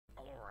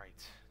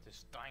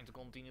It's time to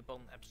continue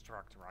upon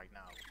abstract right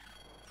now.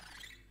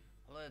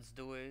 Let's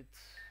do it.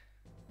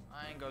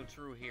 I ain't go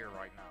through here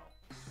right now.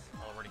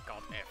 Already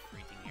got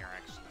everything here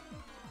actually.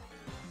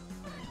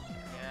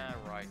 Yeah,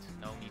 right.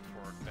 No need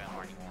for them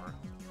anymore.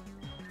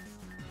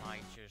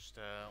 Might just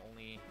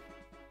only.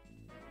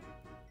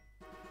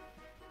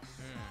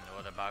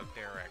 What about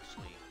there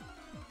actually?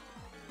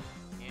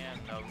 Yeah,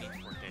 no need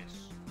for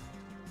this.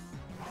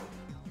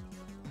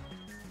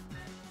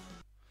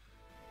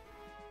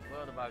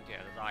 What about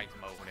that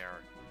item over there?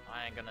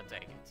 I ain't gonna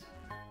take it.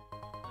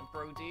 And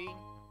protein?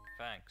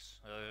 Thanks.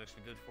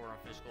 Actually good for a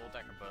physical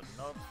attacker, but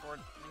not for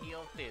any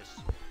of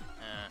this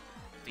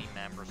team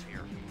members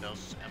here.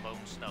 Those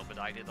won't know, but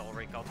I did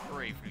already got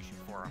Brave Fusion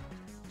for him.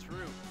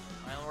 True,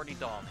 I already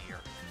done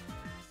here.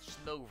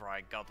 Snover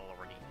I got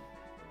already.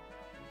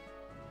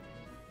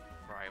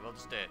 Right,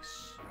 what's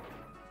this?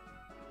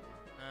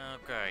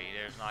 Okay,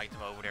 there's an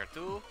item over there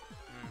too.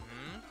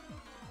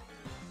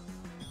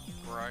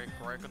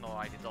 Krakenol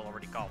I did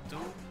already got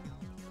too.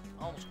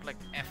 Almost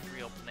collect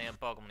every obtained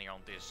Pokemon here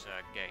on this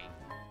game.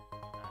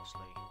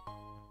 Actually.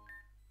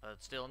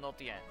 But still not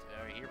the end.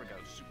 Here we go,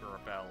 Super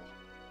Repel.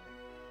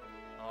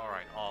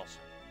 Alright, awesome.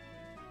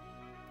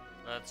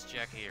 Let's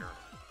check here.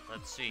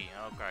 Let's see.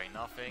 Okay,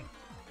 nothing.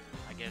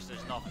 I guess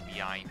there's nothing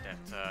behind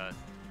that,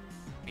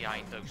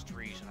 behind those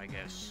trees, I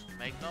guess.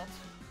 Make not?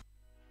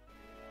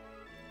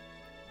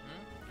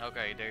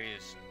 Okay, there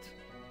isn't.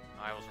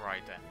 I was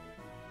right then.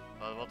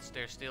 But what's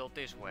there still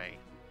this way?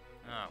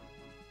 Oh.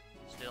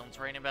 Still in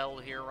training battle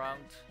here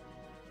around?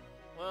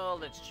 Well,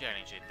 let's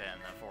challenge it then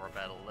for a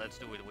battle. Let's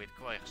do it with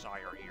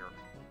Quagsire here.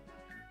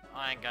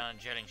 I ain't gonna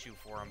challenge you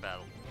for a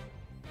battle.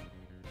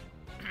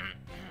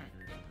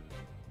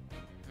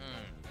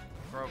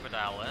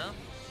 Crocodile, huh?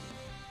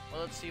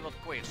 Well, let's see what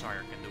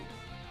Quagsire can do.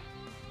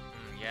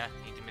 Yeah,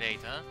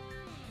 intimidate, huh?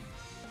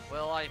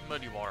 Well, I have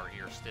Muddy Water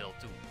here still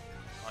too.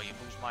 Oh, you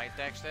boost my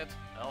attack stat?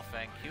 Well,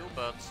 thank you,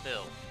 but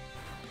still.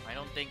 I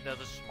don't think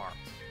that is smart.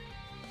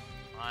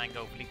 I can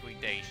go for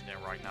liquidation there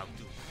right now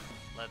too.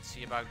 Let's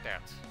see about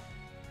that.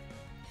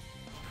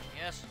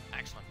 Yes,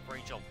 excellent.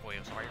 Great job,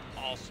 Quagsire.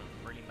 Awesome.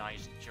 Really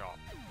nice job.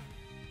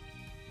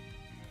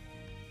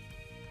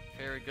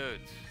 Very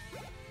good.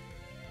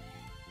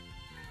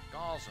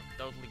 Awesome.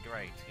 Totally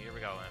great. Here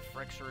we go. And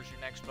Fraxure is your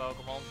next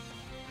Pokemon.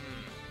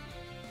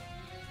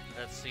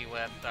 Let's see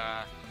what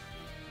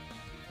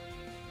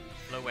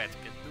Floette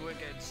can do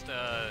against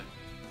the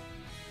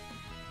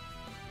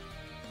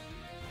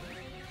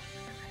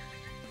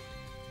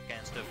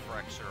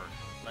Fraxure.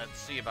 Let's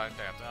see about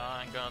that.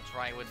 I'm gonna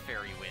try with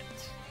Fairy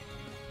Wind.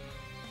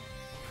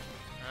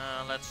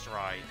 Let's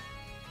try.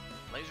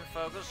 Laser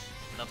Focus?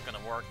 Not gonna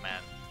work,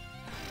 man.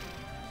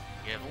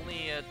 You have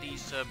only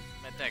these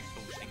attack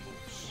boosting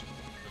moves.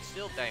 But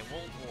still, they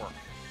won't work.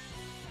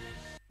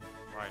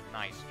 Right,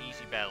 nice.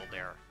 Easy battle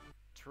there.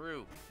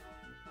 True.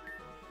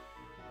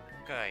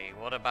 Okay,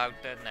 what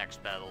about that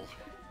next battle?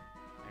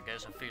 I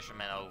guess a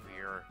fisherman over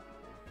here.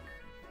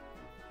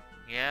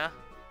 Yeah?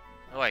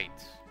 Wait.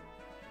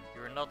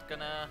 You're not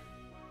gonna...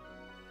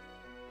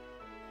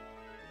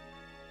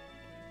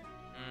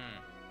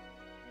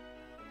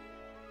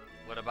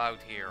 What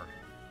about here?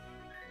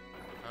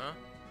 Huh?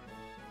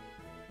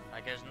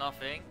 I guess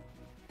nothing.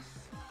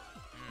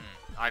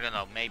 I don't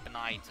know, maybe an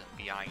item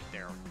behind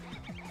there.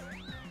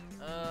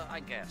 I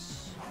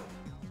guess.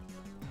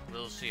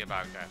 We'll see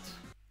about that.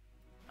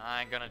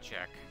 I'm gonna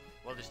check.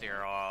 What is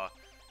there? Oh,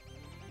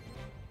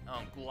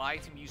 cool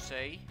item you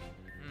say?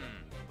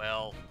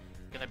 Well,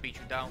 gonna beat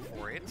you down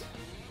for it.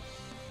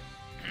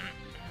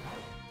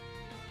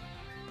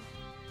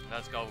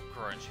 Let's go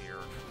Crunch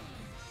here.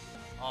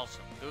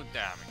 Awesome, good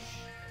damage.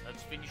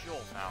 Let's finish you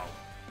off now.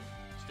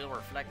 Still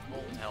Reflect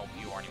won't help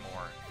you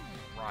anymore.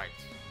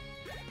 Right.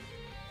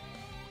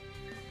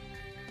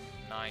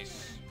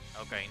 Nice.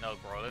 Okay, no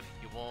Growlithe.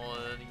 You're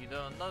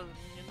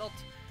not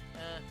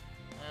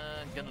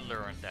gonna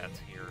learn that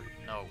here.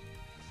 No.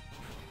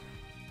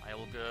 I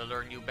will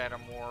learn you better,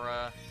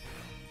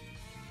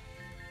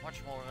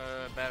 much more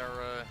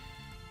better.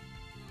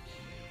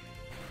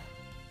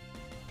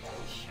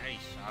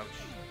 Jeez,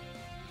 ouch.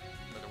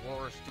 But the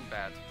war is too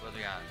bad. But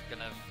yeah,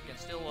 can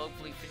still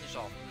hopefully finish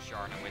off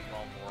Sharna with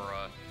one more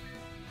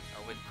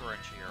with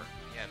Crunch here.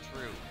 Yeah,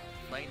 true.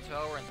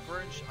 Flamethrower and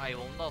Crunch I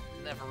will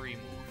never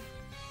remove.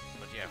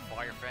 But yeah,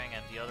 Fire Fang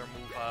and the other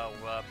move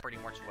pretty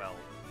much well.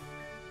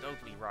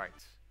 Totally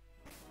right.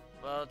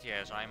 But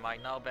yes, I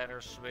might now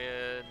better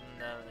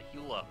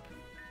heal up.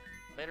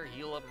 Better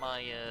heal up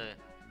my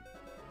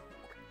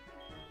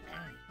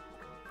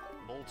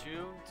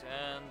Boltuned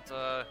and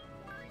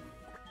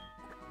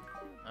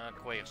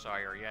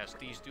Quagsire. Yes,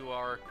 these two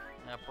are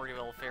pretty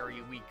well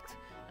very weak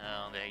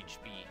on the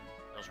HP.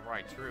 That's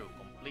right, true.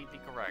 Completely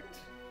correct.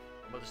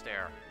 What is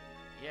there?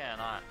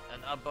 Yeah,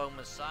 an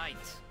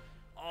Abomacite.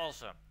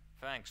 Awesome.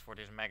 Thanks for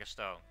this Mega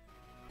Stone.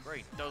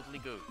 Great, totally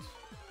good.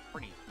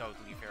 Pretty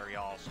totally very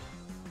awesome.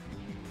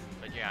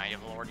 But yeah, I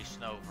have already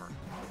Snover.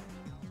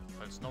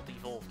 But it's not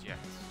evolved yet.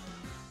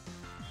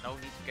 No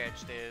need to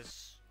catch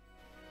this.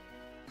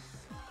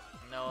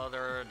 no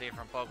other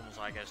different Pokemons,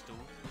 I guess, too.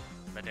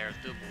 But there's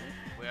Double.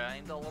 We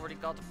already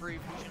got the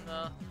pre-fusion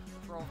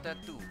from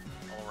that too.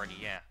 Already,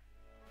 yeah.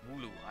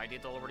 Wooloo, I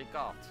did already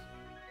got.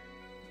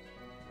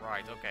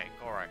 Right, okay,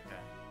 correct then.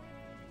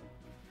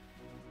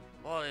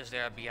 What is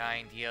there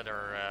behind the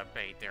other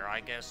bait there? I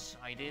guess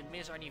I didn't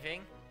miss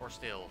anything, or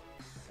still?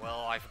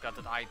 Well, I forgot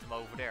that item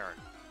over there.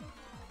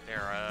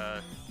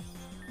 There,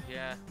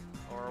 yeah,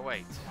 or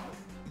wait.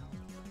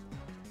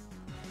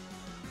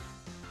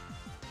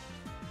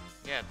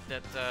 Yeah,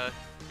 that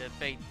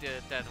bait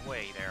that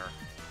way there,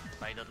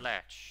 by that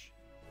ledge.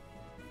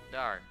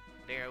 There,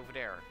 over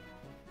there.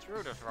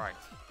 True, that's right.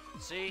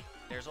 See,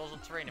 there's also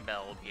a training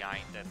bell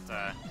behind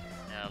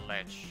that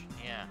ledge.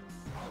 Yeah,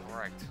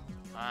 correct.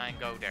 I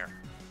go there.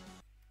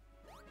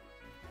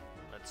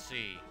 Let's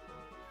see.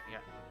 Yeah,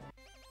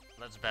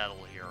 let's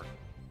battle here.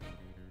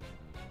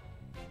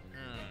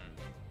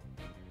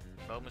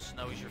 Bomus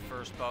Snow is your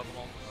first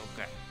Pokemon?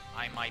 Okay,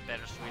 I might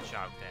better switch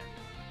out then.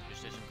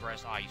 Use this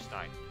Grass Ice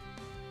type.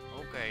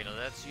 Okay, now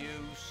let's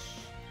use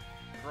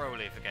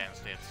Growlithe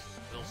against it.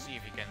 We'll see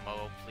if he can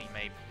hopefully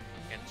maybe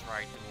can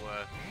try to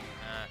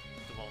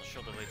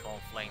one-shot it with one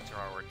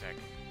flamethrower attack.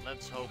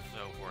 Let's hope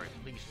so for it.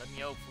 Please, let me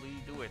hopefully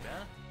do it,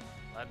 huh?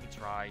 Let me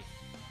try.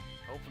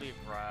 Hopefully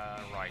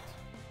right.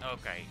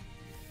 Okay.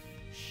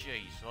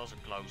 Jeez, that was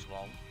a close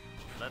one.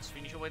 Let's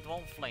finish it with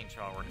one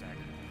flamethrower attack.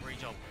 Great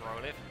job,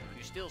 Growlithe.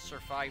 You still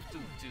survived two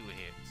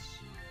hits.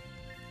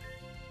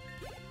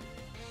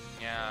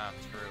 Yeah,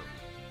 true.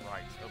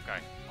 Right,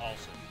 okay,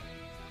 awesome.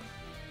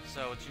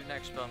 So it's your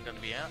next spell gonna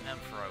be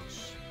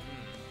Ampharos.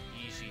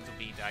 Easy to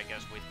beat, I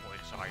guess, with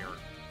Quagsire.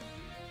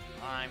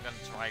 I'm gonna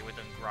try with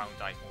a ground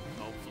type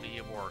move. Hopefully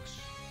it works.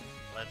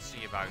 Let's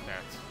see about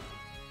that.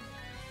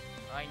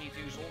 I need to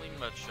use only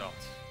Mud Shot.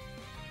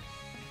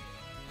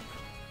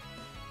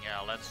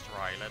 Yeah, let's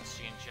try. Let's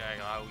see and check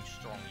how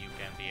strong you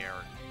can be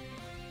here.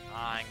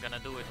 I'm gonna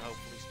do it,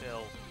 hopefully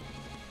still.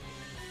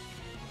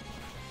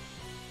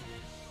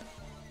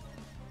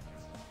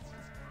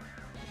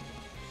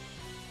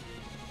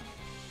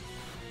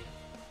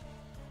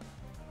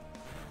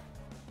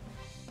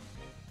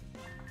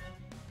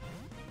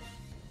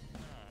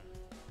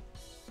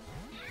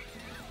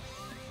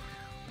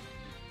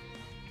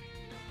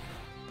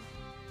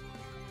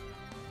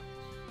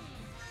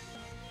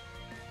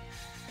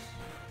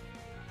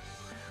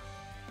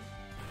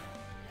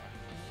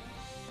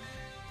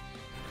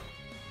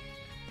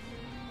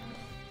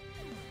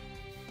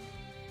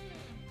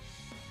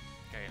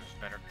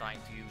 Better time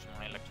to use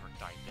my electric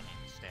type than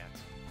instead.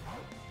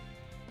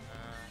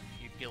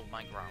 You killed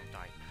my ground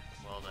type.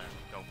 Well then,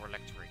 go for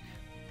electric.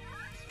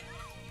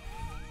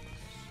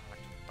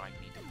 Electric type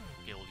need to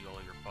kill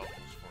all your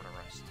Pokemons for the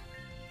rest.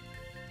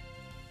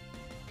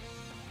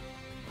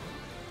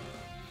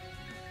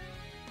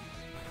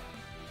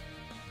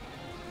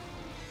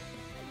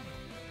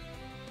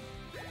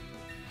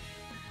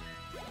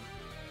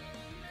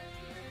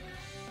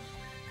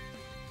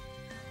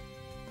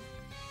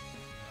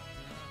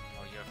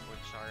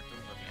 Quagsire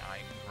too, but yeah,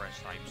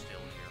 I'm still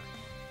here.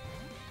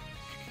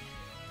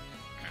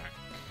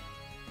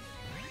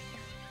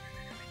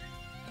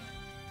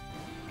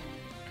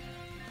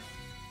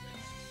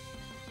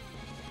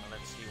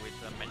 Let's see with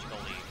the Magical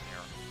Leaf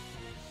here.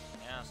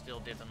 Yeah, still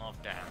did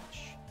enough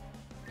damage.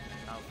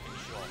 Now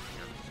finish you off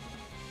here.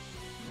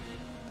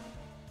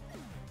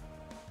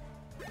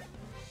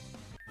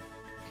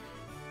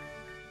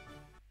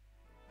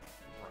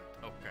 Right,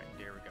 okay,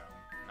 there we go.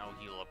 Now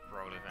heal up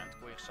Growlithe and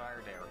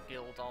Quagsire. They are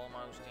killed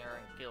almost here,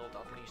 and killed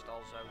at least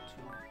also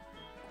too.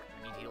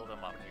 We need to heal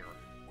them up here.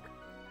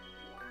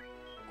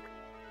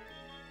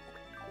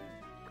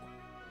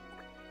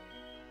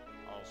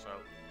 Also,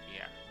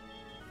 yeah.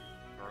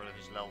 Growlithe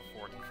is level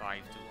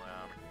 45 to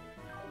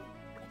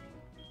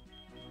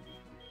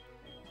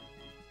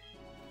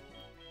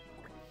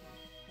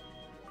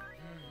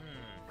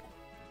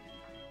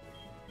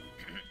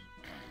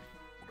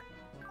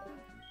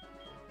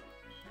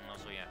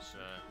also yes,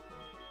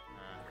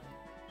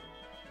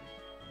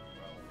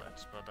 well,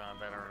 let's put a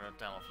better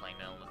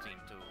Talonflame on the team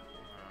too.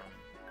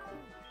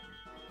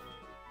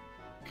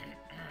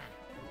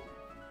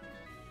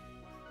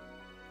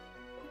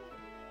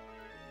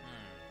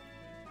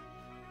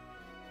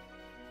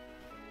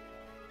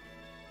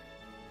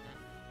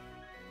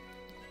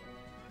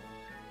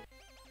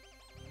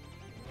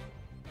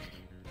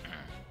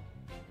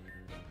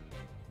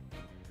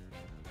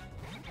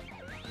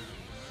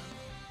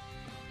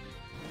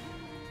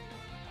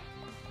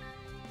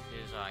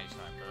 Ice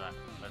type, but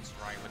let's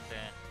try with the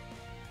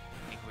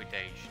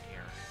liquidation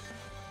here.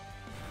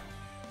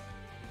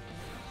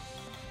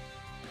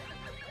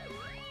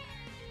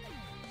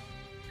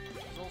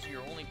 It's also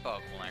your only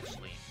Pokemon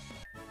actually.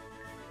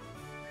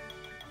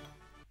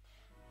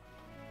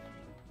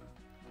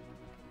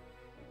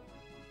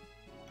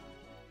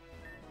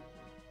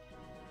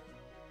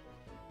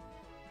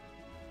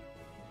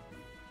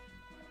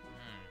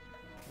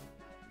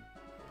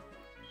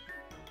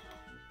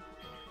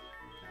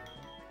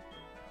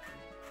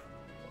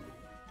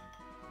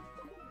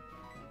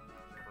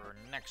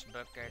 Next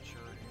bug catcher.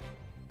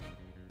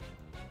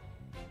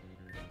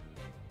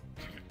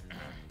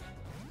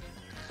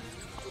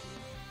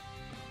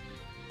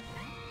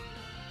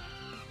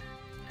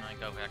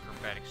 go with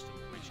acrobatics too,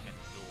 which can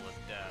do it.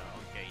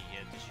 Okay,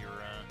 yeah, this is your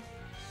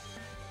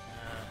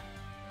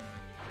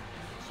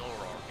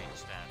Zoroark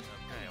instead.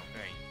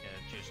 Okay.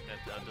 Just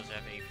that does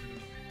have a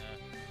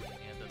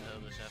yeah, that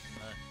does have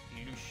an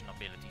illusion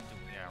ability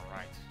too. Yeah,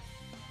 right.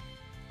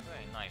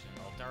 Okay, nice. And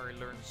Altari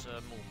learns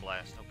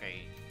Moonblast.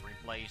 Okay,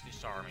 replace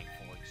Disarming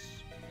Voice.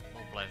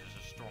 Moonblast is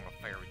a stronger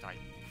fairy type.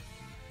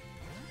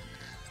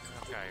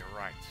 Okay,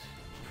 right.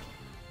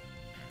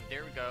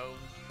 There we go.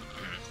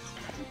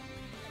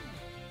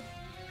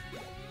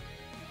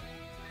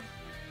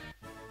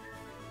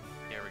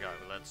 There we go.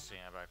 Let's see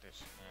about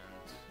this.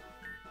 And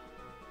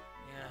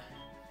yeah,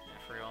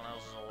 everyone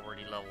else is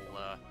already level.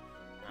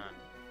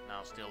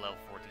 Now still level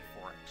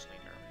 44 actually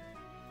there.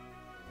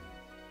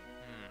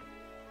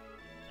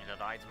 And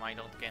that item I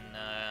don't can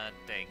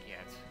take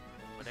yet.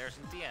 But there's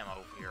a TM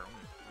over here.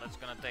 Let's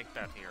gonna take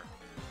that here.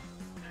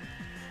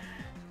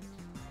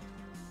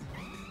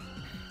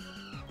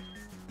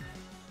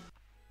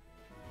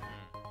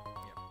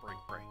 Yeah,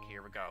 break.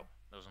 Here we go.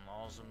 There's an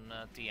awesome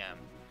TM.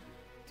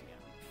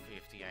 TM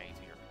 58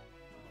 here.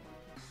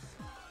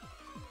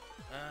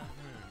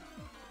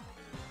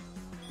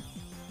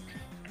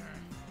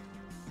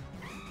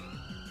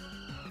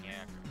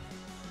 Yeah.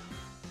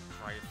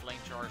 Try a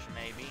flame charge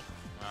maybe.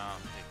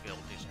 They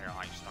built this here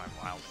ice type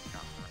wild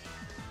encounter.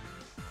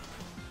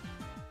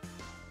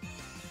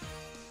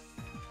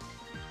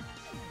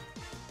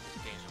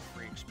 Gain some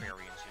free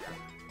experience here.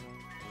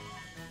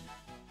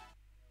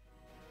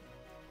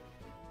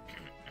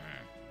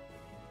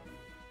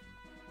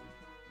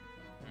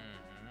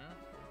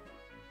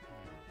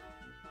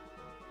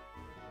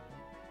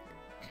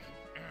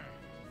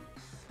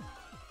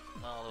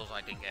 Well, those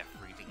I think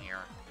everything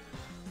here.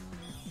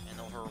 And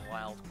over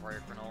wild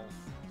Cryochronal,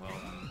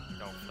 well,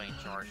 go flame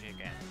charge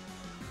again.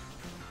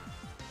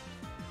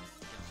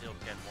 You can still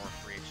get more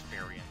free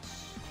experience.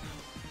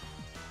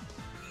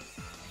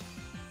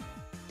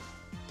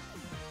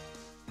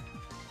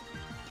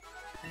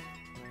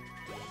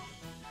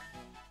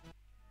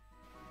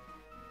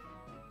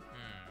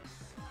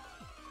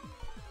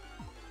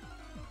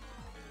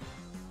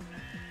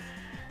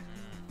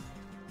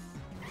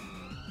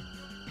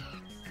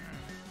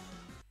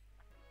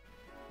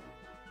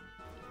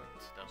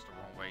 That's the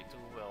wrong way too.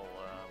 Well,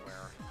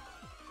 where?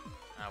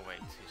 Ah, wait,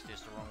 is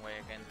this the wrong way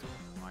again too?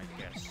 I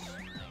guess.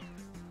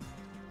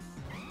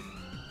 I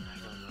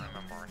don't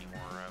remember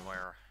anymore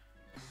where.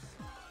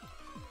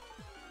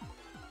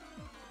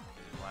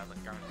 Well, the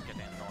current is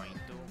getting annoying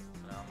too.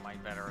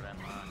 Might better than.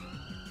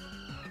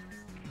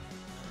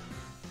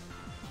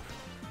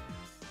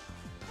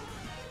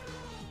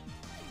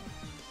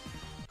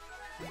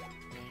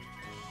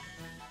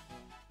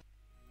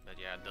 But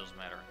yeah, it doesn't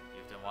matter.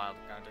 If the wild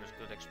encounter is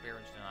good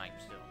experience, then I'm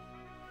still.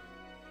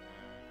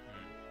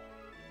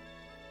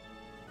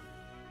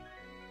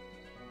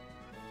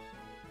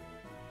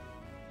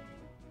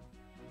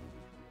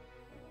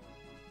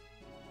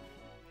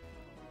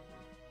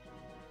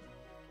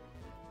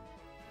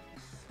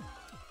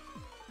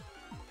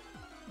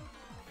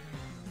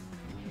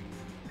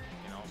 You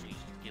can also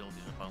use the guild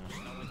as a bonus.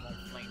 No, it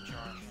won't flame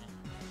charge.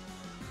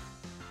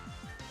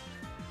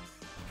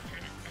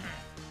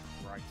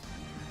 Right.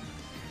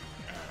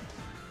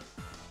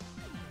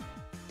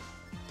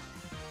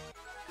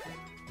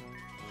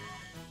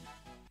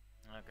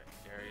 Okay,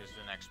 there is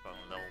the next bone,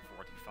 level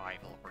 45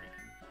 already.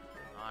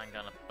 I'm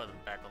gonna put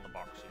it back on the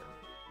box here.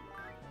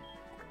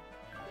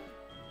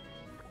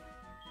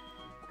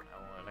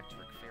 Oh,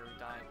 electric fairy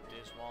type,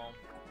 this one.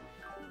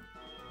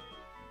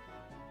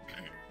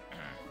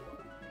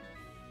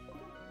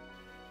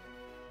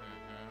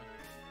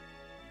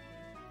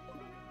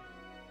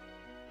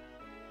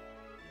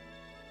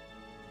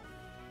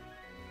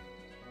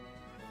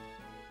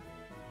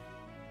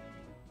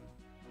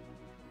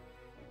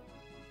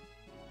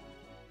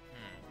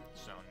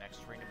 So next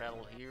ring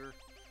battle here.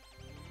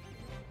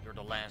 You're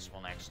the last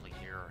one actually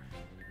here.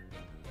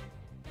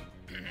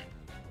 Yeah,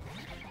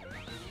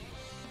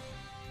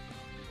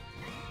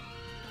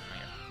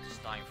 it's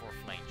time for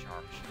flame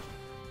charge.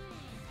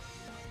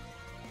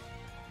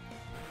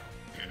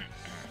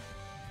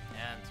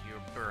 And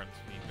you're burnt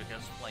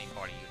because flame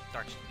body, you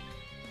touched me.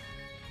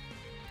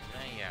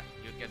 And yeah,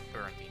 you get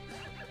burnt in.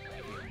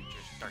 You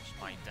just touched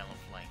my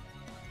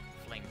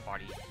flame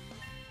body.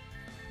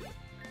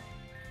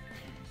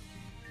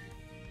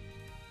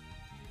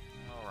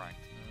 Alright,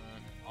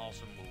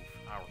 awesome move,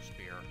 our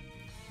spear.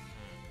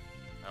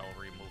 That'll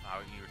remove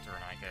our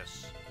U-turn, I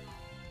guess.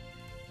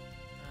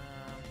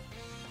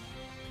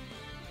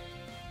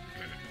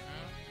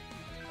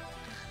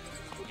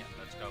 Yeah,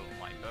 let's go with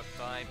my bug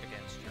type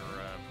against your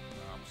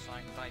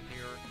psych type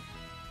here.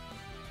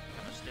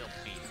 Gonna still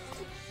beat.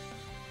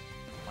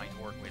 Might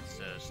work with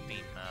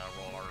Steam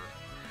Roller.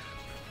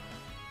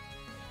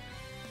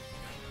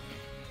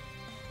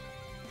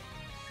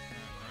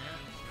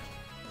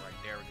 Right,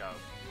 there we go.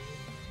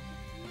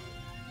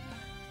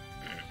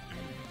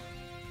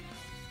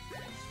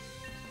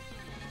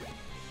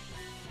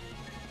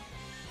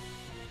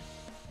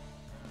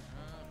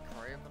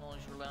 Cryochronal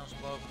is your last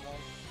Pokemon?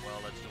 Well,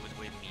 let's do it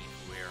with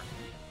Mifu here.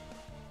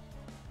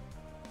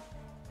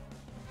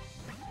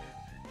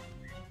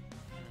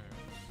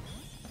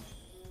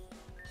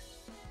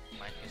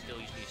 can still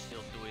usually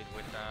do it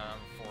with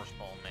Force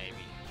Ball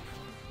maybe.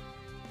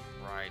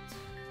 Right.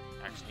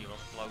 Actually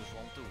was a close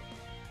one too.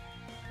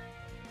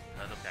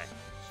 But okay,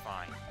 it's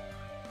fine.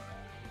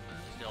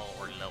 Still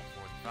already level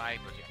 45,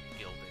 but yeah,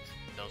 killed it.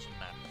 Doesn't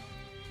matter.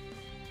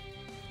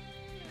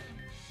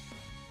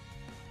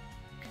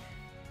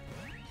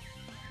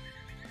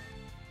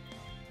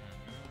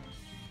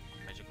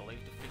 Magical leaf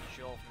to finish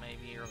off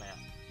maybe here now.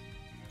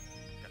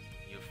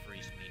 You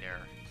freeze me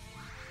there.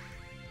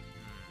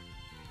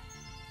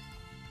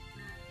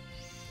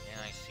 Yeah,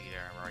 I see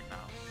there right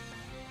now.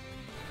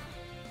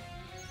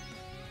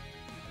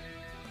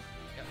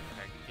 Yep,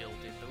 I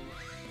killed it too.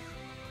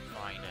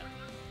 Fine then.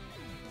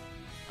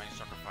 I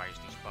sacrifice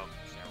these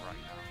Pokemon there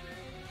right now.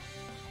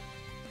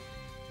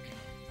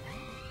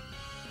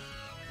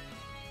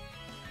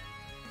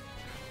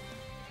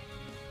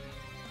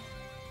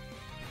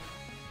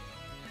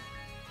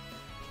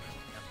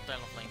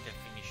 Talonflame can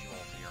finish you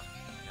off here.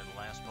 Yeah, the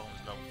last Pokemon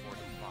is level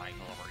 45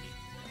 already.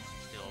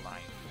 Still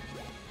alive.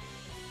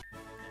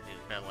 And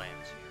this battle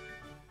ends here.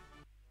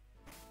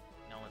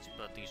 Now let's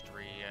put these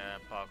three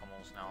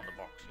Pokemons now on the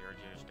box here,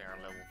 just they're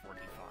level 45.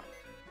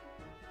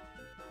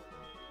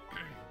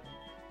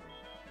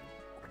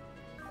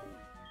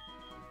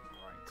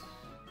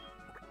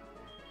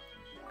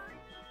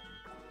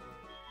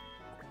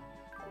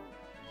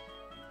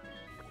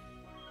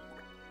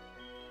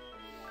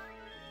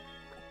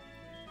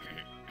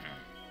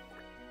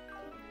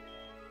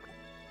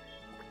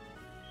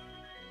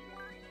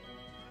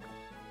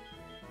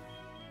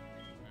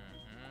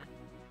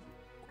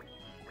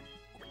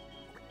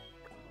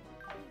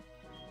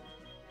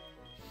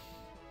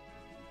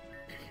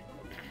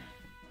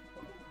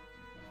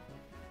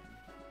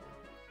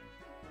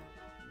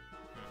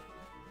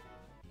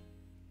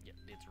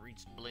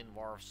 Reached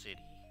Blindwarf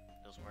City.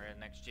 That's where the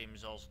next gym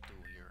is also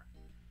too here.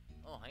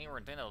 Oh, hey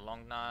Nintendo,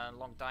 long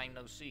time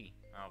no see.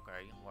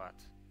 Okay, what?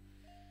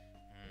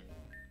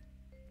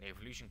 The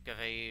Evolution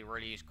Cafe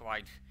really is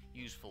quite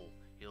useful.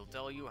 He'll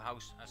tell you how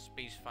a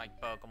specific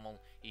Pokemon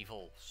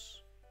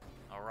evolves.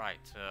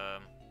 Alright,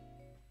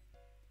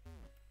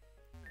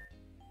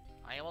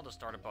 I want to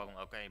start a Pokemon.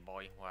 Okay,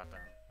 boy, what?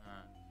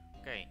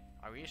 Okay,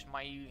 I wish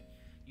my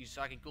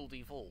Usagi could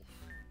evolve.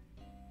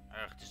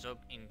 Het is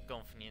ook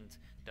inconvenient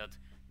dat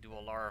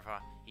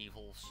Dualarva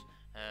evolves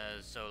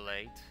so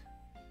late.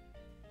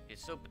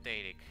 It's so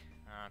pathetic.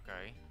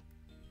 Okay.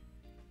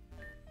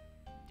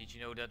 Did you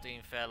know that the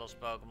Invalos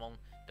Pokemon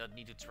that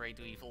need to trade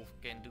to evolve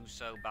can do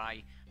so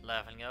by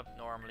leveling up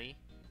normally?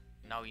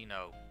 Now you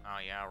know. Oh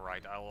yeah,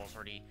 right.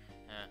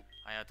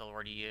 I had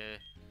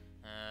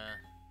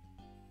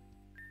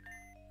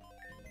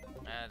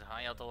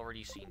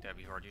already seen that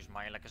before. Just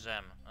my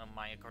Alakazam,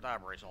 my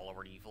Kadabra is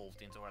already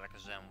evolved into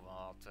Alakazam.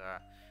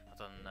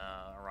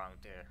 Around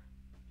there.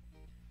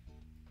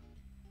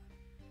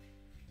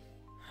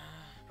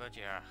 But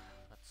yeah,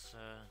 let's.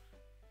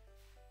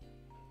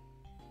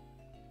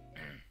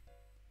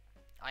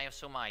 I have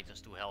some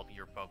items to help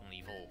your Pokemon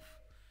evolve.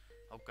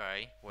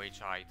 Okay,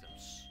 which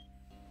items?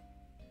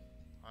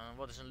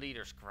 What is a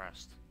Leader's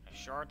Crest? A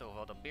shard of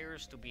what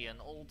appears to be an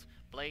old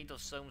blade of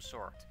some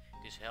sort.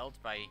 It's held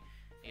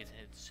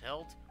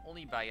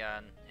only by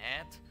an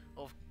head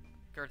of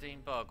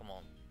certain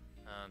Pokemon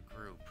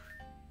group.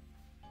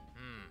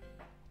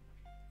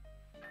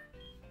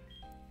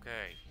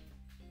 Okay.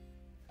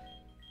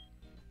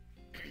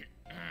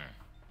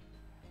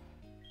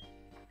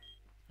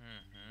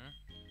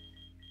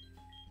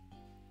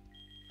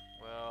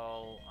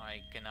 Well,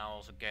 I can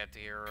also get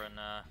here an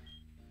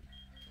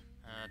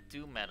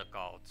 2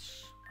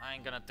 Metacods.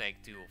 I'm gonna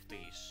take 2 of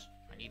these.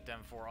 I need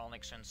them for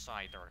Onyx and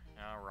Scyther.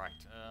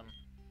 Alright,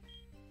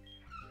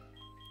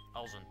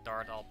 also a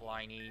Tart Apple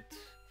I need.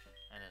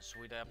 And a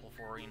Sweet Apple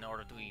in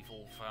order to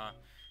evolve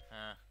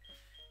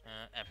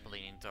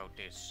Applin into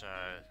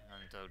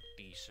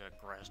these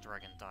Grass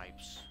Dragon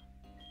types.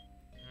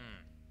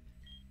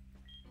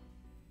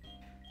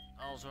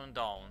 Also a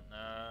Dawn,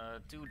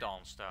 2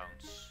 Dawn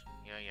Stones.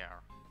 Yeah.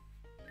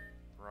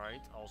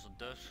 Right, also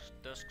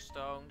Dusk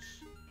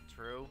Stones.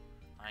 True.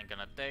 I'm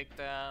gonna take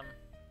them.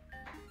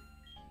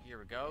 Here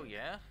we go,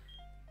 yeah.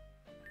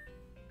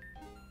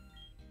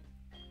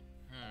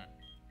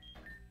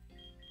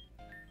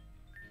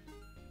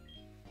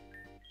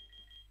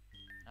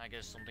 I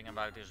guess something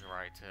about this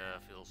right,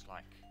 feels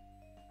like.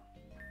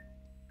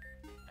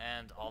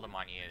 And all the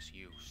money is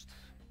used.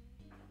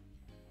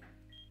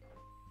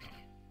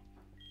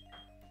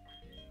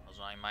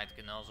 Also I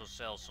can also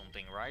sell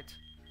something, right?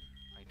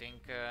 I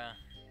think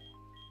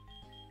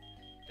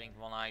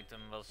one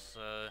item was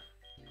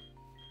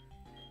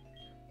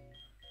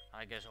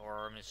I guess,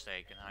 or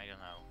mistaken, I don't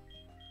know.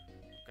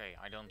 Okay,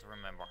 I don't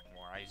remember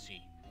anymore, I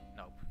see.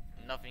 Nope,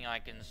 nothing I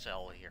can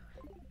sell here.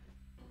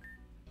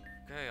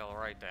 Okay,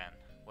 alright then.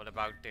 What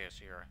about this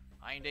here?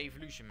 I'm the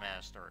Evolution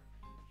Master.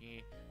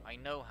 I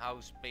know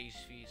how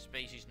species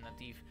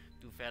native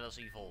to Velos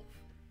evolve.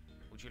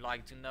 Would you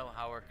like to know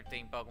how a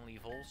certain Pokemon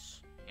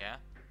evolves? Yeah?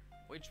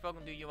 Which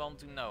Pokemon do you want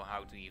to know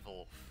how to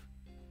evolve?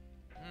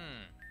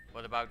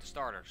 What about the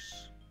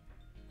starters?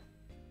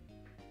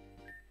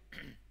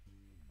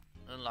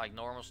 Unlike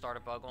normal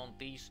starter Pokemon,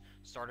 these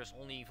starters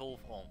only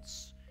evolve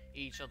once,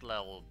 each at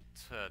level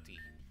 30.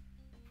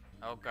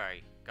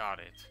 Okay, got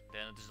it.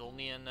 Then it is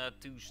only in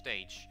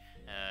 2-stage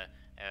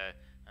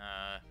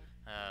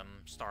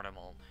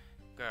Startermon.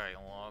 Okay,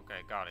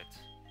 okay, got it.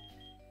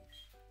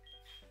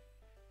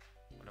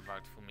 What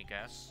about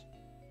Fumigas?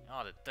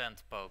 Ah, the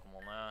 10th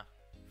Pokemon.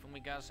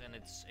 Fumigas and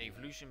its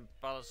evolution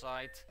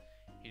Palisade.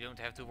 You don't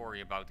have to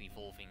worry about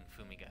evolving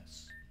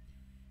Fumigas.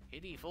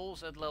 It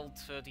evolves at level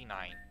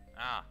 39.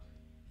 Ah,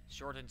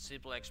 short and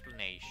simple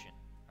explanation.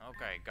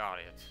 Okay, got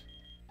it.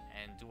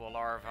 And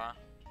Dualarva.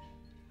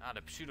 Ah,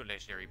 the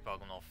pseudo-legendary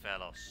Pokemon of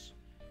Velos.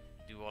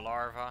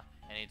 Dualarva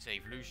and its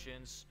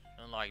evolutions.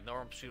 Unlike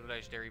normal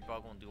pseudo-legendary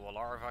Pokemon,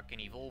 Dualarva can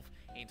evolve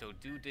into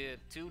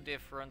two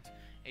different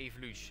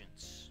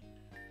evolutions.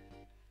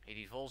 It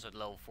evolves at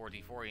level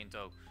 44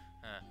 into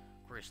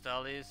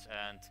Crystallis,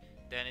 and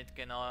then it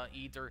can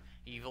either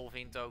evolve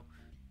into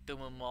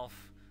Tumulmoth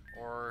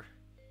or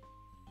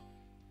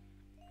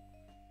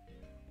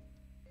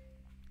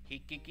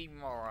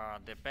Hikikimora,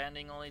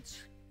 depending on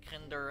its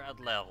gender at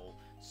level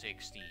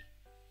 60.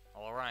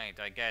 Alright,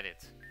 I get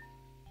it.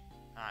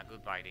 Ah,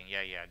 goodbye then.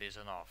 Yeah, this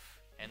is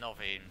enough. Enough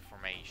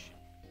information.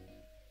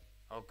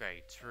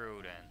 Okay,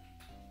 true then.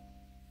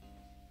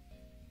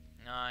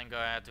 I'm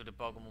gonna head to the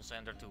Pokemon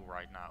Center too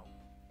right now.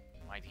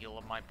 Might heal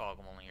up my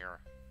Pokemon here.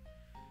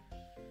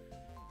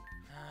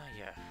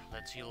 Yeah,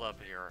 let's heal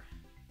up here.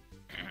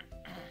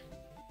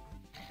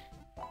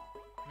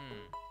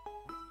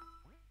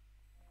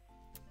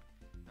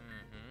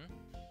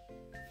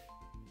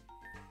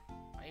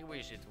 I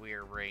wish it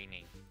were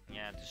raining.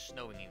 Yeah, it is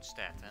snowing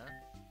instead, huh?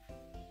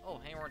 Oh,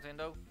 hey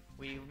Nintendo,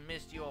 we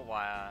missed you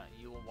while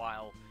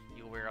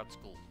you were at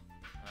school.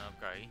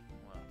 Okay,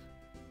 what?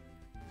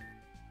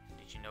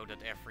 Did you know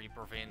that every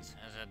province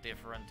has a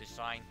different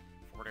design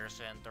for their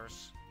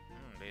centers?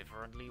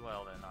 Differently,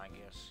 well then, I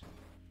guess.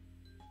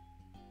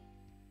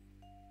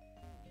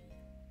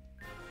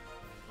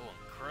 Oh,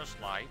 and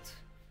Crustlite.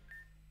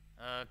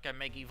 Can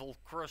make evolve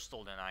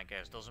Crustle then, I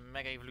guess. Does a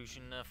Mega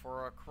Evolution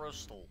for a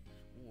Crustle.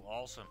 Ooh,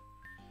 awesome.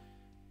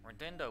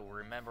 Nintendo,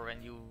 remember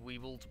when we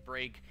would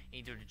break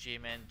into the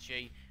gym and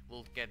Jay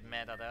would get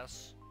mad at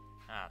us?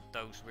 Ah,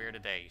 those were the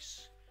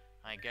days.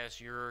 I guess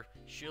your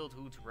shield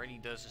hood really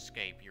does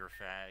escape you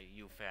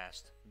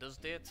fast. Does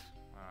it?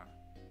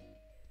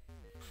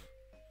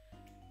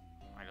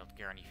 I don't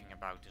care anything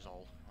about this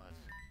all.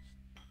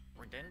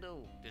 But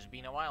Nintendo, it's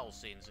been a while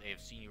since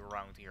I've seen you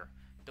around here.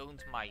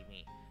 Don't mind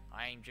me.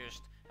 I'm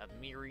just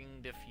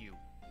admiring the view.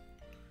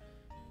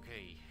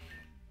 Okay.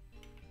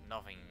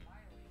 Nothing.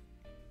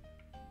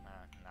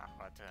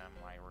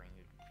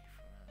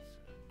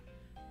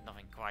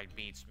 Nothing quite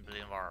beats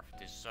Blinwarf.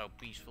 It is so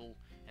peaceful,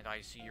 and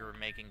I see you're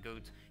making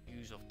good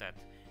use of that,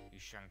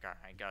 Ushanka.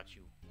 I got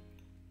you.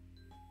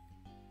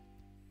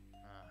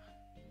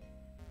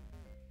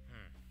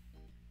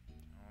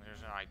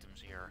 There's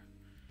items here.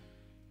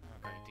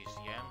 Okay,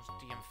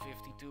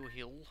 TM52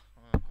 hill.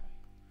 Okay.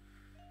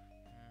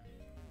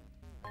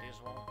 This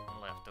one,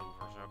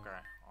 leftovers.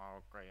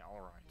 Okay,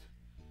 alright.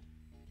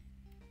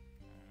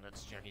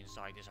 Let's check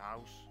inside this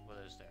house. What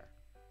is there?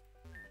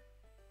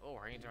 Oh,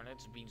 our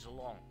internet's been so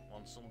long.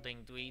 Want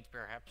something to eat,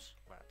 perhaps?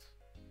 But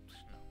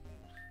no.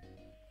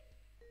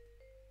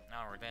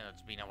 Now then,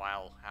 it's been a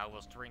while. How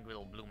was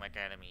Tranquil Bloom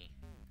Academy?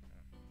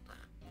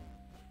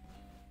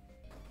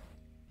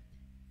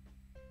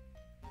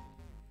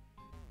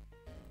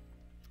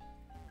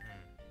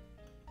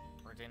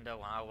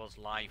 Nintendo, how was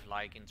life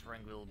like in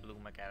Tranquil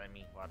Bloom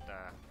Academy? What?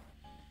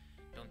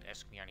 Don't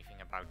ask me anything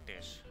about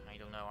this. I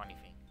don't know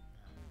anything.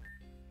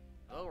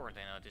 Oh,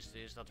 Nintendo,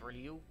 is that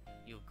really you?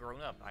 You've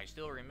grown up. I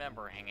still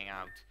remember hanging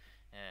out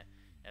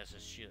as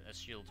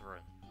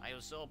children. I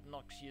was so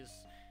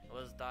obnoxious,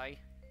 was I?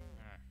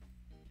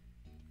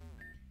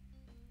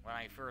 When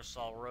I first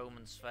saw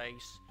Roman's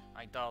face,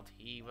 I thought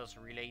he was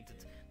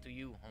related to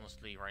you,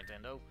 honestly,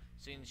 Nintendo,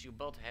 since you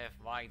both have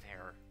white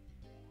hair.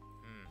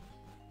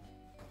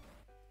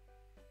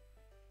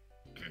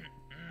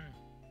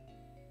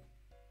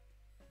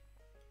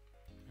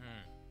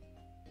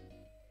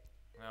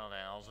 Well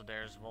then, also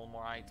there's one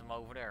more item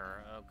over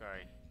there.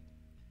 Okay.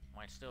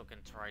 Might still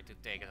can try to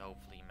take it,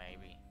 hopefully,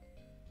 maybe.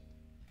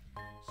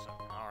 So,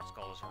 our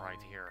skull is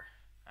right here.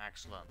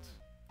 Excellent.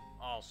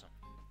 Awesome.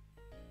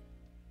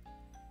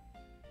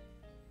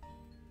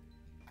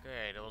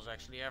 Okay, that was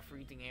actually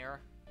everything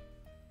here.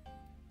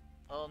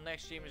 Well,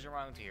 next gym is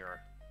around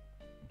here.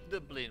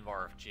 The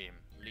Blinwarf gym.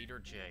 Leader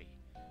J.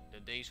 The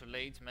day so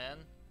late,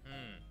 man?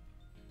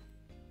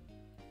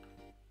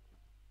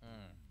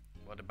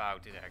 What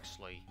about it,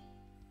 actually?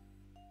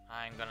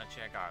 I'm gonna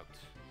check out.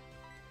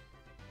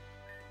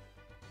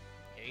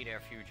 Hey there,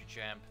 future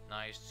champ.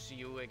 Nice to see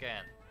you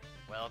again.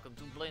 Welcome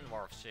to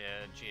Blinwarf's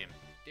gym.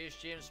 This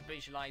gym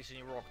specializes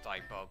in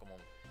rock-type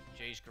Pokemon.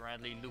 Jay's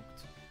currently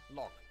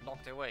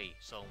locked away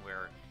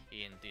somewhere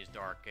in this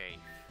dark cave.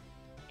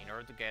 In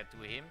order to get to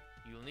him,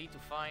 you'll need to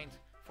find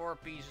 4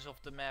 pieces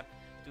of the map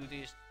to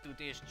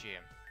this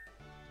gym.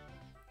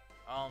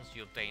 Once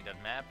you obtain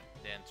that map,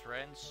 then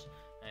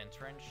and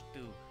Trench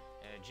 2.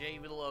 J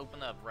will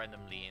open up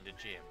randomly in the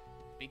gym.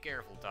 Be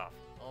careful, Tough.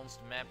 Once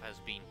the map has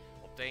been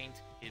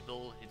obtained,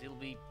 it'll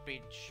be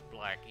pitch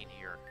black in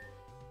here.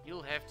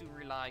 You'll have to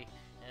rely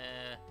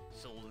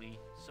solely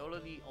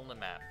on the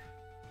map.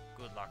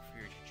 Good luck,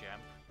 future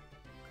champ.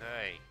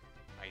 Okay,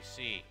 I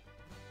see.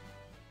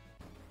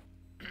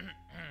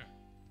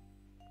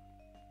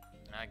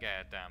 I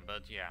get them,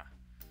 but yeah,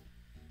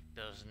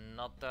 does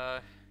not.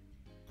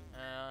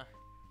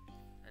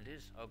 It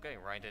is okay,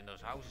 right in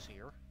those houses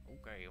here.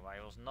 Okay,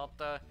 I was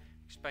not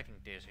expecting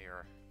this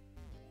here.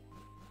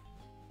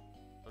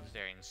 What is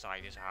there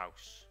inside this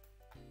house?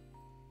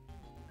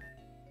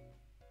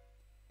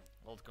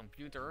 Old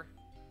computer.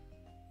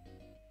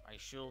 I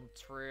should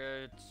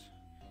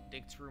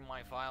dig through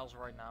my files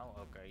right now.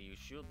 Okay, you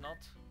should not.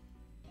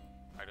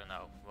 I don't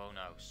know. Who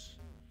knows?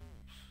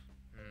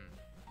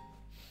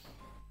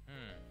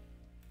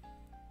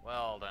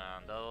 Well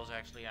then, that was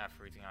actually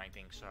everything. I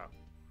think so.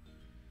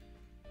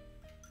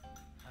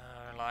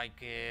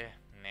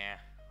 Nah,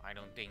 I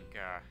don't think.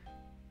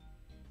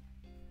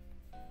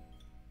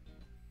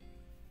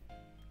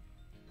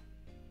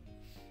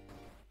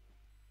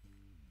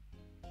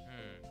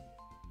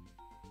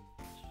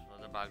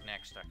 What about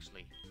next,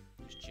 actually?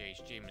 This Jay's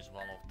gym is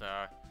one of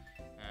the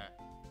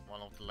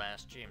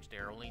last gyms.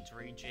 There are only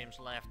 3 gyms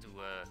left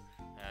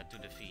to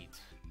defeat.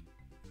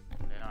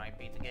 Then I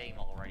beat the game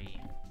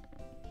already.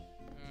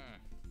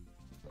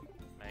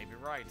 Maybe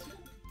right.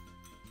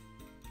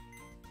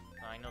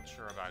 I'm not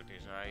sure about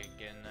this.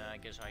 I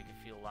guess I can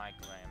feel like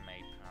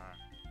maybe.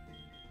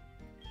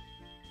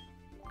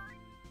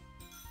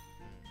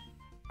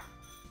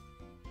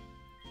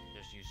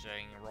 Just you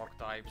saying rock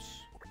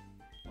types.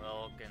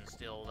 Well, can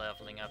still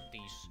leveling up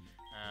these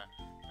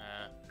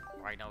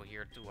right now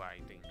here too. I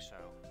think so.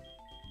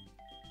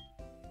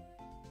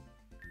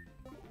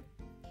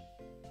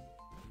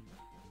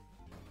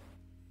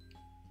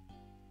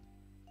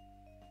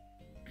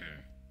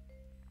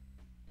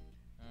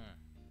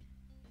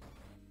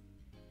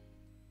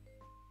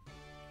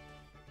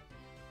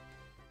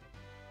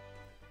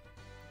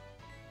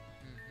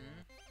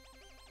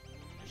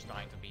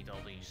 Trying to beat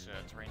all these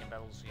training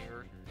battles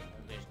here,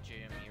 all this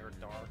gym here,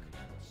 dark,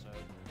 and so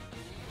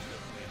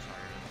still players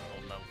are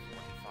not level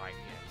 45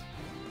 yet.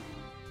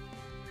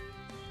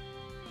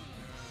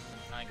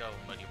 I go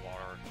muddy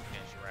water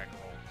against your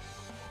roll.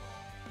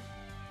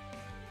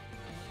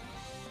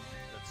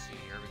 Let's see,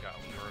 here we go.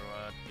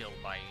 You're killed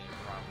by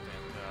ground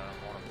and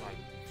water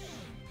types.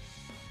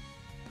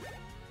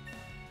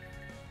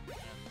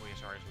 And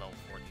Quasar is level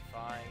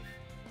 45.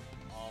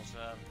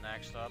 Awesome.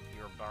 Next up,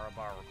 your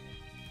Barabarkle.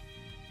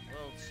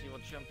 Well, let's see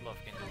what Jumpluff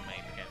can do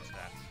maybe against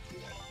that.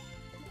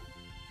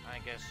 I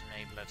guess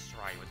maybe let's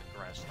try with the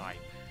grass type.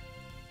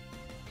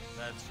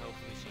 Let's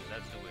hopefully see.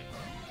 Let's do it.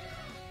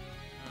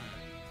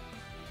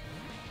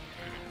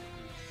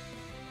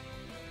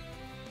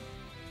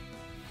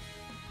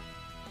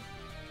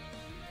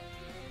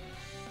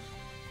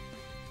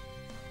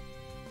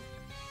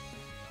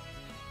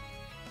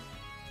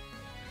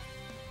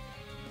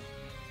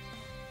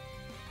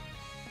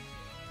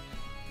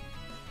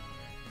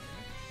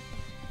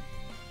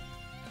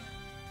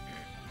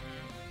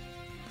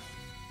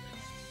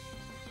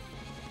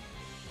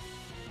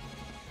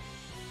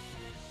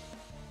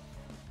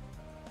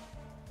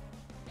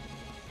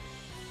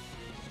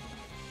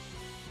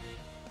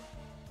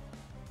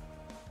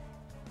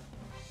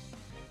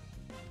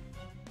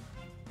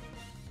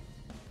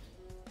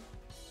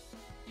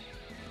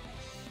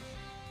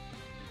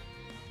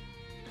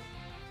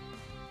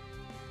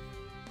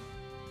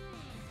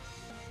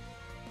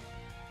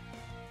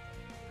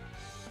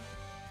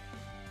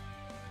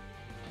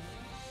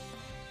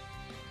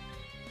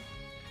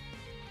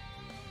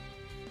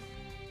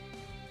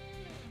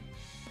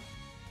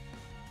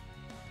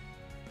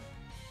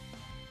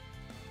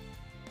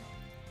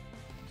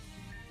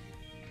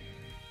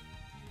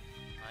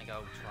 I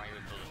go try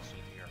with Bullet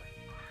Seed here.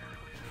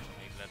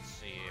 Maybe let's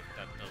see if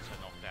that does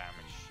enough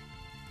damage.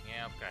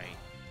 Yeah, okay.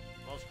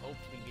 Was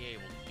hopefully be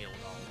able to kill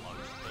it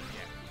almost, but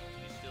yeah,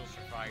 you still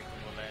survived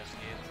on the last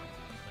hit,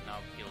 but now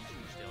killed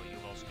you still.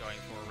 You was going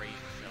for a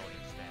Razor Shell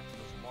instead.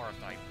 It was more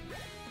type.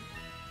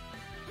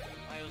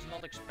 I was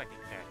not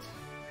expecting that.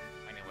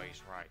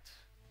 Anyways, right.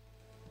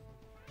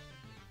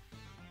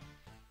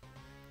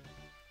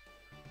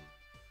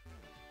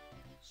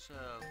 So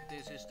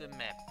this is the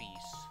map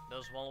piece.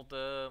 That's one of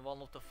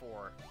the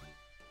 4.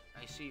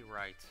 I see,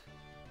 right.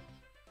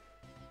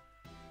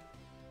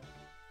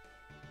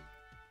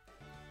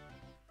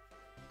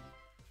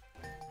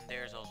 And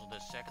there's also the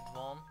second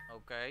one.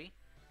 Okay,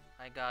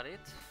 I got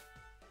it.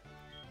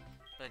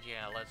 But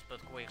yeah, let's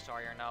put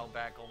Quicksire now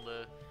back on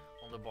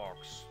the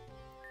box.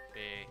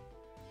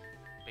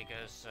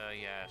 Because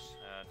yes,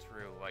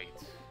 true. Wait.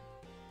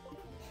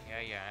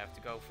 Yeah. I have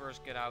to go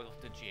first. Get out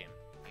of the gym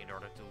in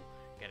order to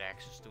get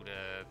access to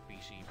the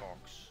PC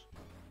box.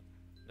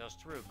 That's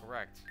true,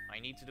 correct. I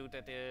need to do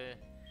that,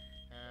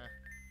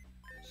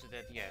 so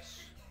that,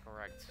 yes,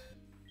 correct.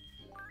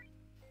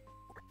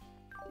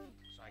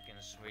 So I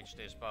can switch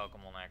this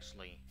Pokemon,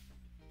 actually.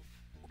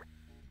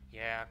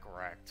 Yeah,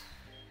 correct.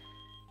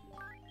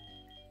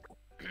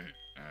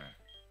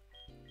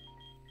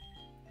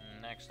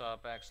 Next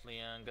up,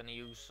 actually, I'm gonna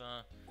use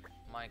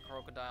my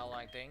crocodile,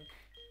 I think.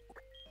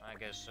 I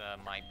guess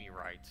might be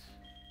right.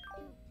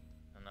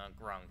 And a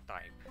ground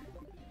type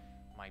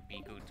might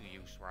be good to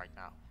use right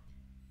now.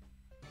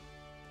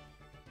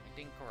 I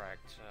think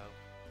correct, so...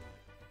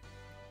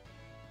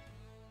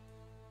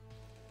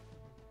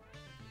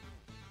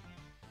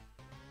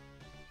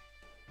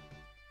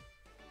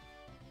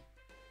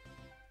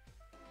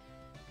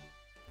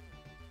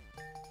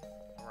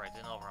 Alright,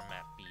 another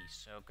map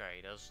piece.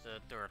 Okay, that's the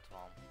third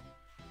one.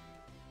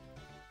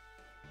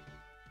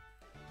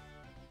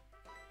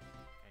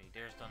 Okay,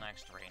 there's the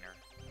next trainer.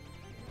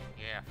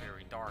 Yeah,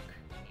 very dark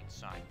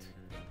inside.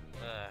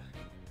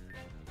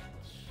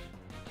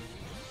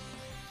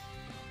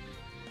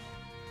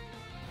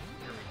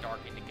 Very dark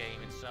in the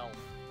game itself.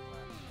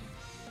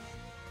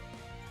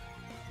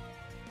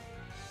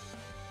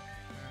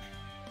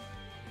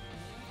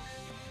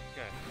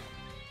 Okay.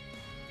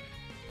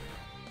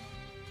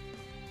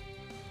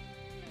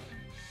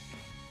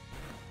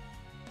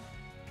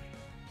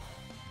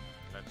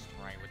 Let's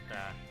try with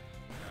that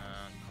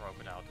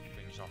crocodile to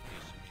finish off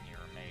this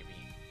engineer, maybe.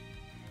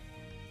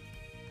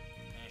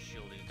 And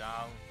shield is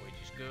down, which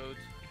is good.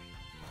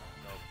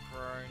 No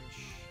crunch.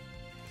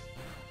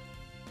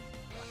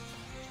 Let's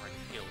try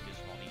to kill this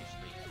one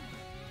easily.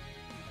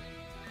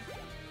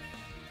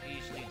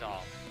 Easily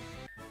done.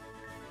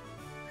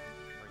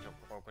 Great job,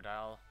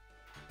 crocodile.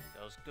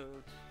 That was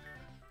good.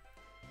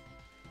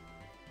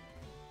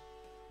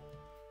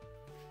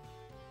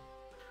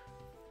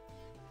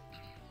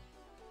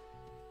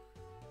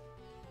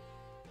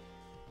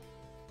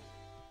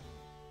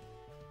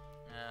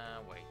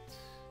 Wait.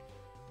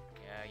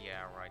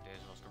 Yeah, right,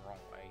 this was the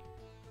wrong way.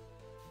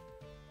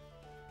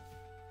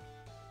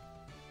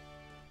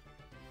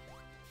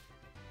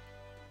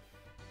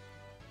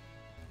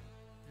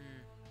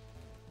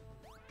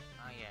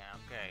 Yeah,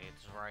 okay,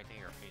 it's right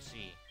here, you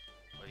see.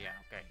 But yeah,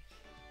 okay.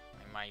 I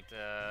might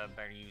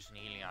better use an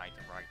healing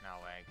item right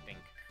now, I think,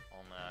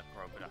 on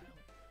Crocodile.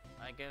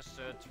 I guess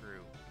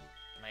true.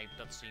 Maybe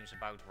that seems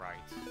about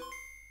right.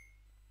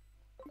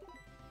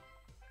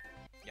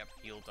 Yep,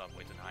 healed up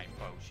with a high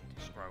potion,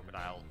 this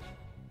Crocodile.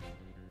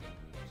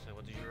 So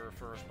what is your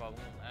first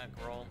Pokemon,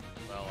 Aggron?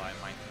 Well, I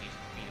might need to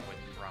beat it with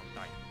the ground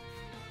type.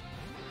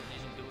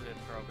 Isn't do that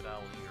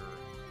Crocodile here.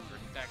 Your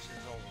dex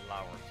is also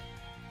lowered.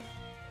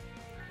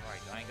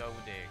 Right, I go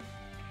with dig.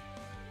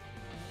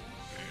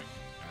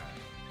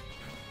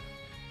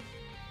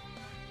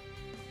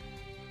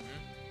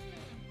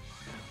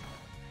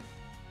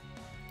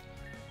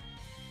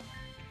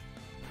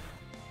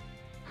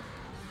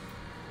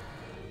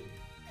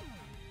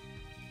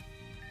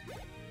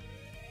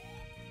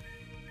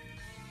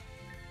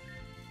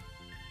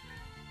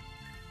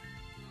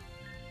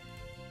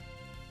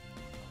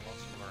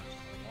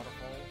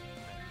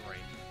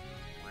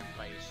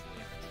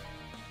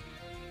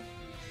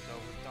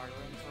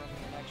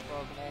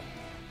 Pokemon.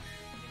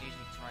 You need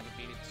to try to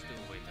beat it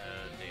still with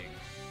Dig.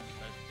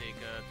 Let's Dig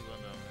to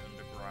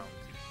underground.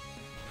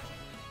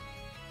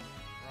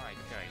 Right,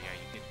 okay, yeah,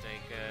 you can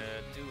take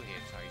 2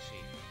 hits, I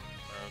see.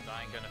 But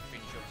I'm gonna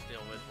finish up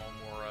still with one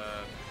more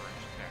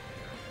crunch attack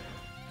here.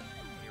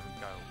 Here we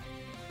go.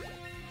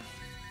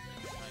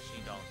 I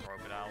see down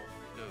Crocodile.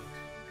 Good.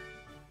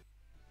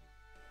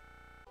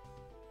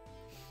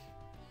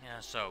 Yeah,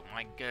 so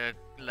my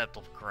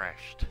laptop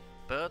crashed.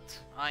 But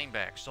I'm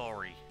back,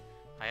 sorry.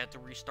 I had to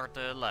restart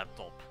the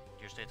laptop,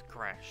 just it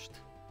crashed.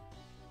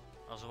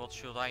 Also, what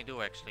should I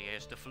do actually?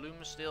 Is the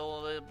volume still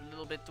a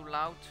little bit too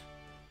loud?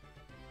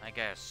 I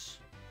guess.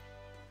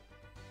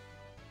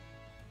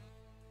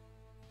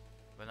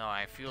 But no,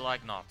 I feel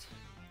like not.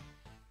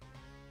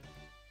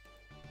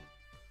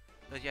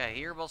 But yeah,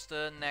 here was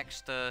the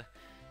next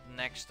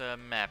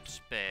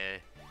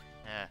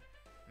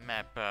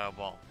map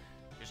one.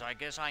 Because I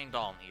guess I'm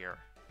done here.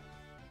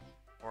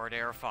 Or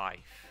there are 5.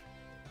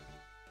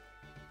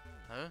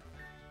 Huh?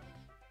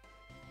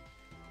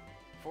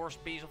 Force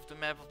piece of the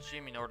map of the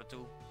gym in order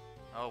to...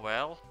 Oh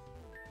well.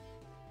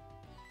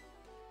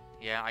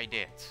 Yeah, I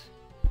did.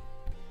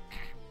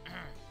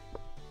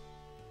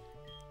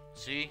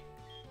 See?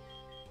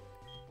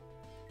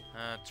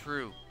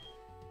 True.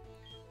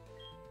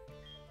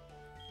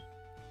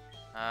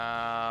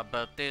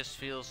 But this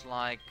feels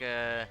like...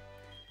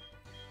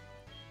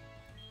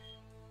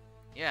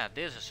 Yeah,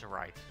 this is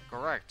right.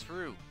 Correct,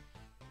 true.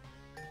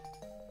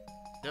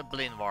 The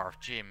Blinwarf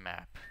gym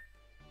map.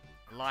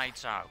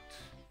 Lights out.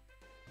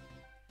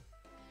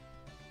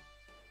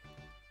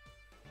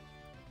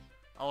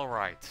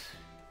 Alright.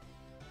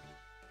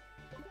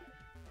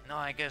 Now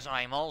I guess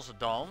I'm also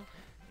done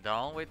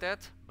with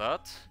that,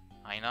 but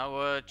I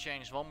now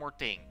change one more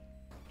thing.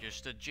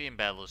 Just the gym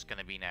battle is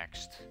gonna be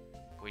next.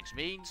 Which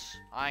means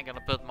I'm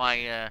gonna put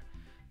my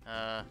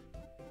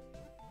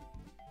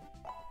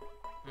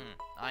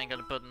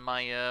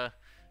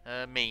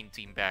main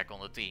team back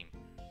on the team.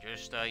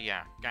 Just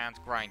yeah, can't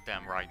grind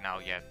them right now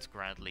yet,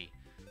 currently.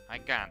 I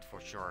can't for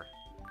sure.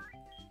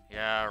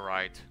 Yeah,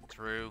 right.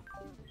 True.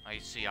 I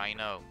see, I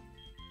know.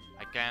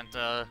 I can't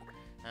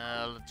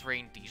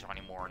train these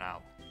anymore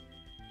now.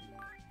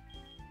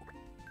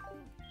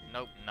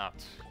 Nope,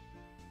 not.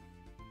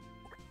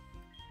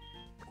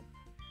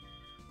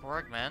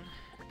 Correct, man.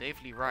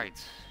 Definitely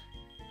right.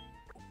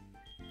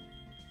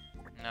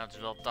 Now it's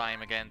about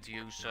time again to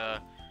use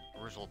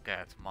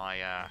Ruzzlecat.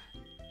 My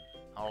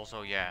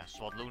also, yeah,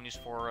 Swatloon is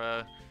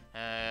for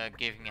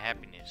giving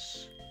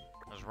happiness.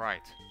 That's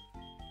right.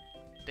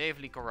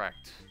 Definitely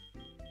correct.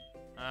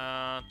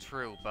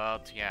 True,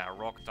 but yeah,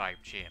 rock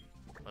type gym.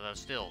 But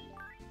still,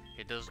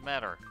 it doesn't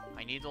matter.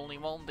 I need only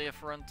one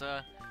different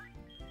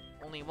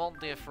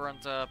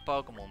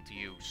Pokemon to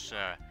use.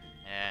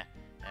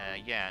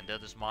 Yeah, and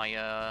that is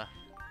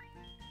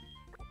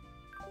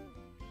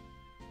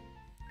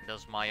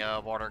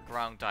my water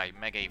ground type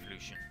Mega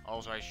Evolution.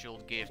 Also, I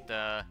should give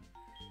the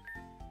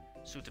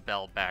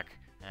Sootabelle back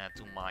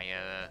to my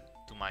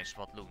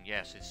Swatloon.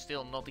 Yes, it's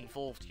still not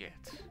evolved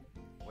yet,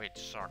 which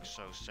sucks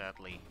so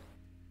sadly.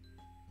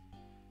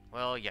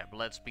 Well, yeah, but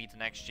let's beat the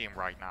next gym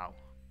right now.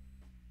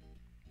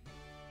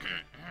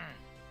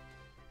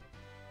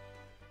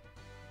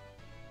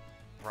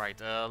 Right,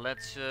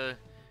 let's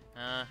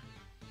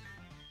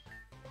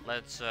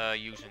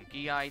use a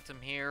key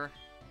item here.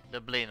 The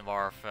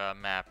Blinwarf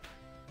map.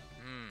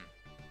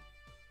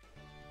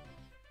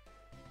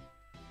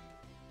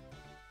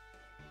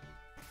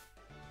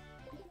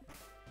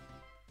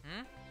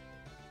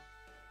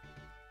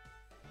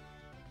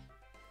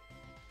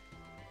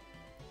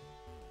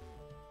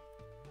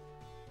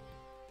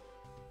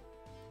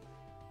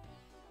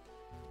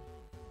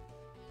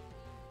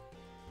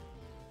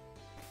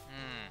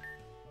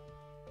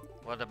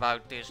 What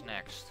about this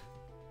next?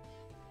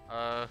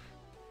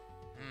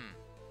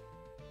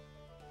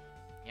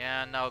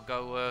 Yeah, now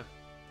go,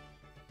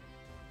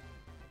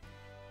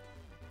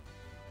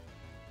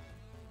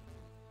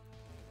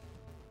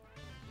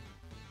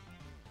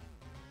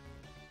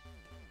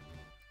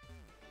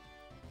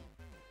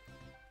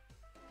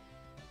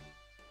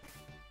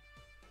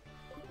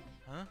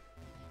 Huh?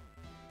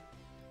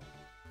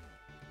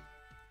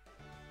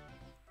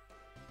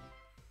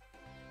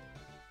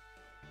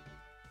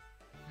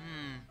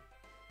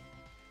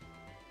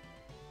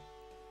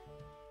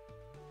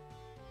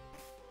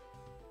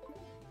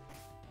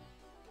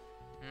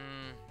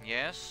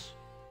 Yes.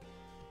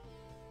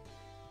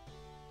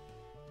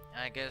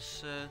 I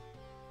guess,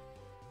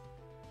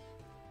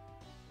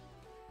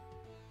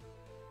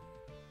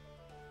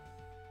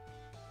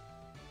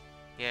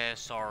 yeah,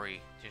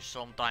 sorry. Just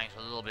sometimes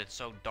a little bit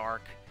so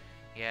dark.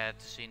 Yeah,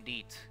 it's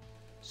indeed.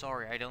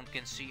 Sorry, I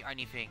can see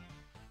anything.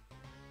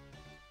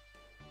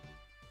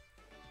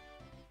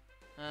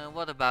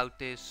 What about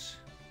this?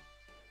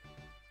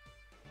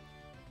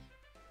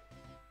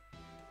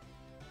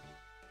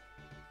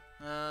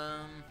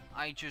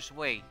 I just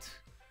wait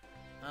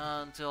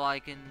until I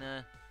can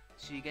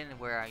see again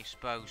where I'm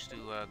supposed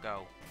to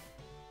go.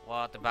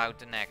 What about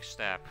the next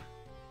step?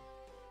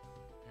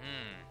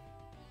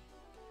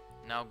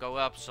 Now go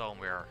up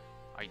somewhere,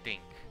 I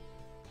think.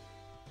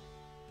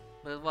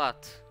 But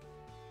what?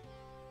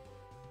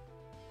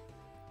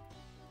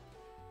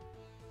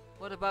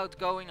 What about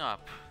going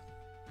up?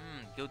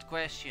 Good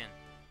question.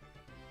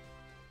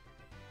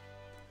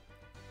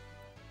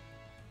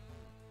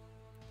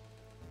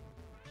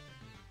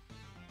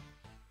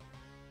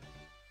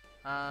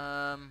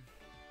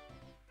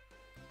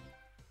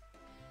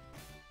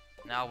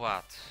 Now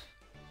what?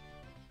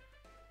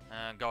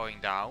 Going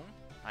down?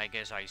 I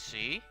guess I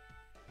see.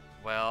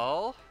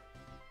 Well...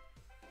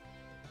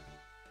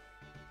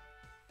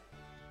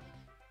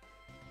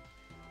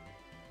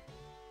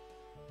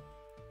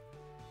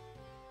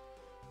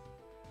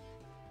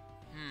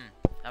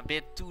 a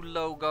bit too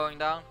low going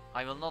down.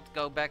 I will not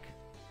go back.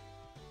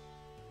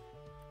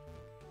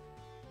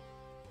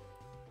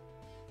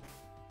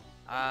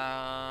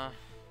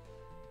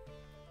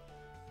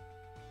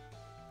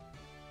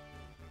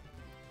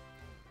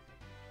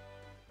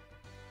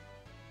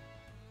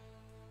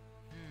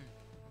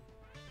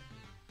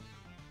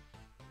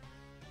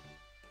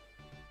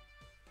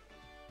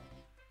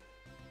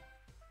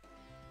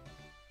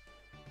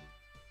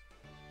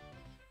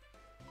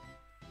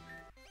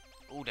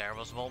 Oh, there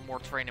was one more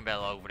training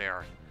bell over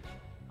there.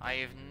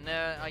 I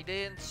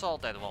didn't saw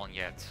that one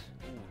yet.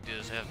 Ooh,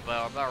 this has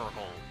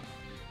Barbaracle.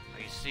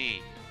 I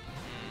see.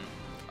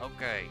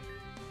 Okay.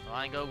 So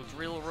I go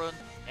Drill Run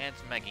and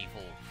Mega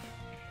Evolve.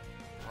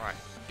 Right,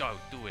 go,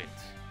 do it.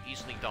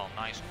 Easily done.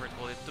 Nice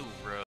critical hit too,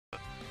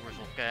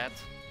 Ruzzlecat.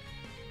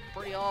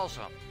 Pretty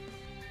awesome.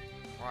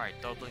 Right,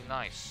 totally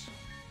nice.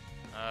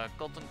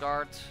 Cotton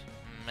Guard,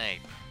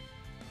 maybe.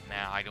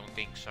 Nah, I don't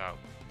think so.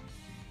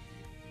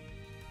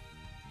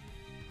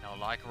 Now,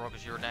 Lycanroc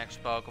is your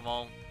next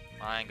Pokemon.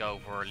 I go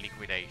for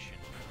Liquidation.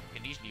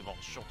 Can easily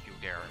one-shot you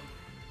there.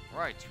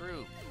 Right,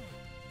 true.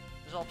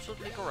 Is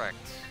absolutely correct.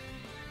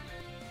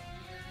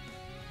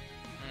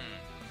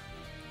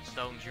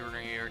 Stone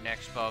Journey, your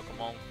next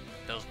Pokemon.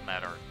 Doesn't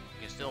matter.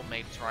 You can still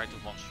maybe try to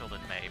one-shot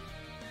it, maybe.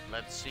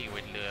 Let's see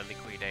with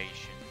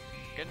Liquidation.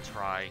 You can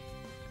try.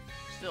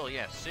 still,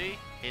 yes, see?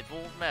 It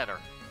won't matter.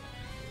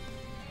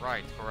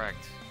 Right,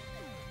 correct.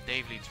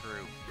 Definitely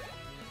true.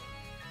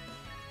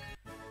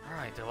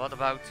 Alright, what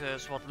about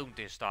Swatloon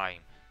this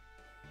time?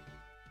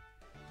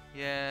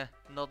 Yeah,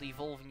 not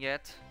evolving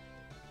yet.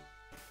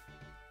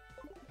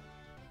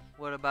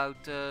 What about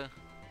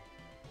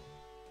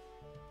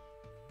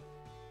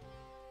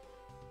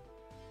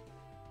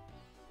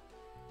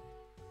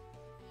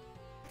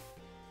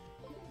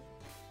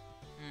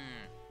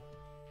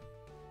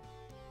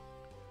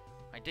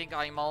I think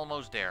I'm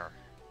almost there.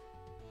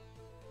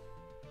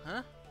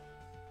 Huh?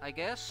 I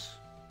guess?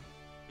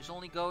 It's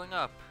only going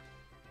up.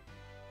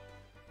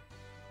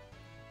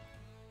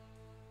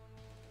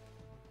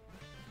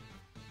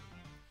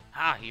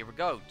 Ah, here we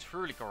go.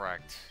 Truly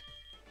correct.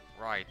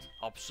 Right,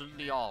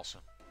 absolutely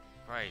awesome.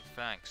 Great,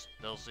 thanks.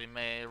 Those seem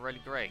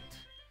really great.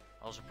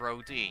 Also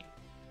protein.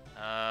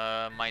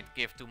 Might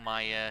give to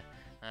my,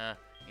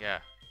 yeah.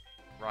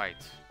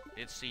 Right.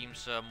 It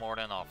seems more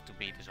than enough to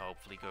beat is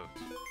hopefully good.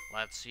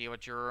 Let's see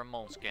what your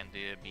mons can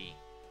be.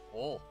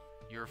 Oh,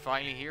 you're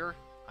finally here?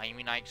 I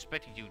mean, I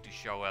expected you to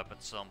show up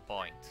at some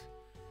point.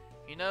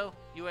 You know,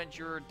 you and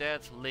your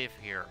dad live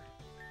here.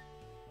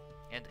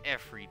 And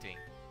everything.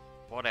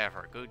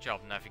 Whatever, good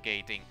job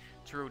navigating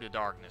through the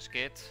darkness,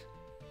 kid.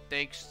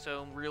 Takes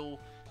some real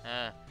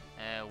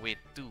wit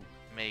to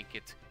make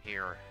it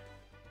here.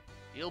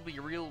 You'll be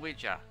real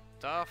with ya.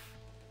 Tough?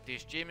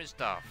 This gym is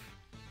tough.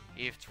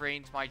 I've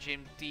trained my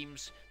gym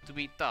teams to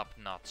be top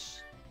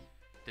nuts.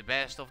 The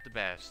best of the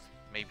best.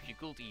 Maybe you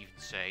could even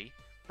say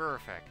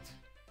perfect.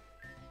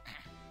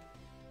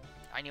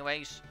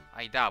 Anyways,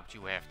 I doubt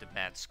you have the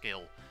mad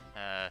skill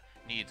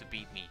needed to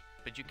beat me,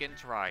 but you can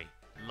try.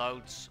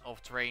 Loads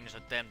of trainers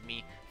attempt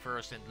me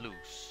first and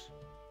lose.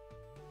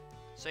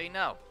 Say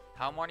now,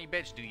 how many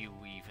bets do you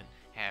even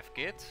have,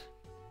 kid?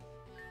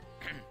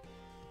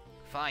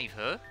 5,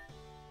 huh?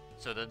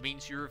 So that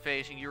means you're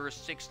facing your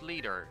 6th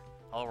leader.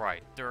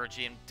 Alright, third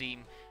gym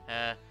team,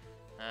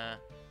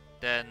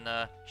 then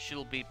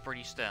she'll be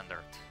pretty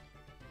standard.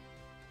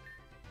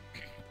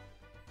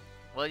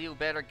 Well, you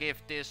better give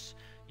this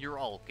your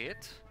all, kid.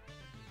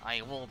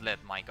 I won't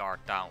let my guard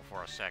down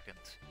for a second.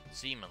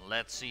 Seaman,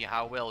 let's see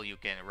how well you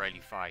can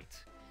really fight.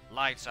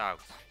 Lights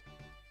out.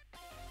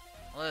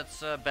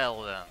 Let's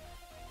battle then.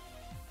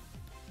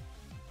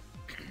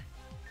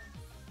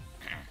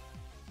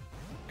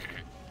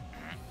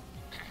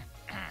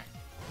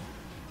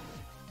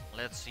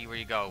 Let's see where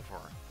you go for.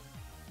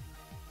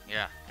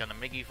 Yeah, gonna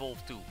make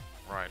evolve too.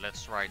 Right,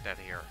 let's try that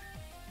here.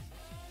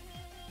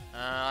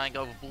 I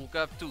go for bulk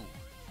up too.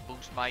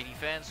 Boost my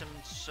defense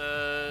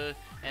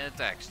and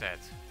attack stat.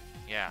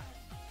 Yeah,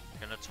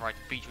 gonna try to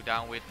beat you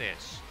down with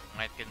this.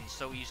 I can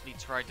so easily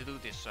try to do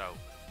this, so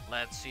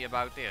let's see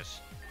about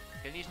this.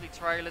 Can easily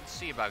try, let's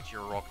see about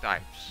your rock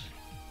types.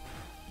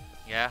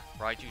 Yeah,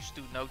 right, you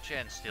stood no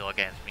chance still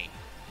against me.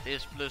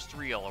 This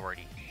 +3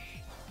 already.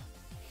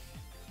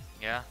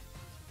 Yeah.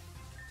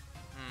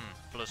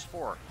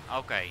 +4.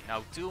 Okay,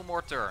 now 2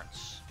 more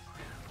turns.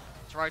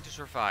 Try to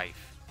survive.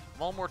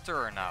 1 more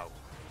turn now.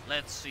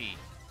 Let's see.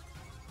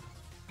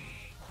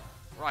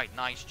 Right,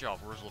 nice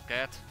job,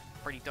 Ruzzlecat.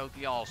 Pretty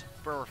totally awesome.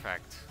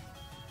 Perfect.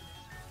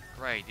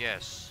 Great,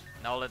 yes.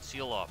 Now let's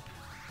heal up.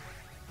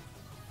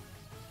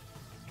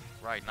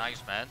 Right,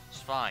 nice man. It's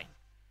fine.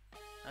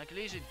 I can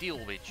easily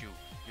deal with you.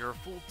 Your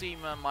full team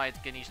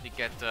can easily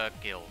get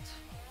killed.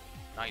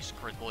 Nice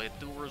critical hit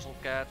too,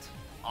 Ruzzlecat.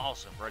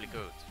 Awesome, really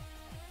good.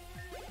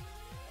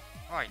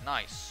 Right,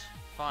 nice.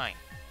 Fine.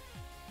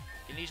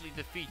 Can easily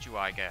defeat you,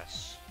 I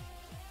guess.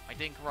 I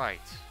think right.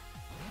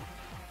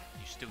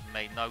 You student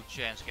made no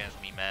chance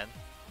against me, man.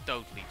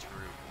 Totally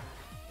true.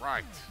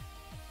 Right.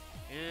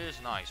 It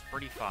is nice,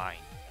 pretty fine.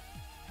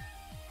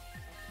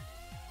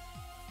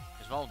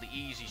 It's one of the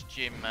easiest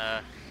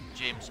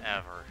gyms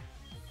ever.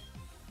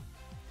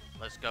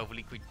 Let's go for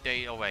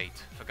liquidate. Oh wait,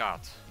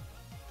 forgot.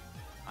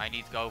 I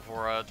need to go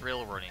for a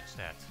drill run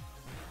instead.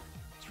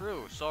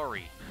 True,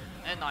 sorry.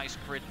 And nice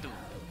crit too.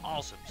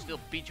 Awesome. Still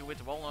beat you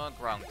with one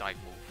ground type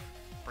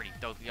move. Pretty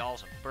totally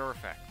awesome.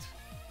 Perfect.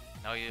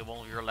 Now you're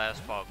one of your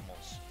last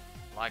Pokemons.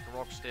 Like a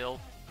rock still.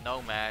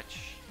 No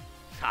match.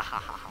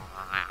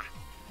 Hahaha.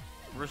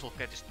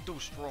 Ruzzlecat is too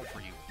strong for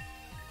you.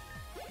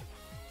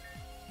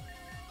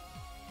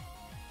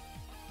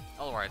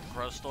 Alright,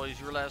 Crustoid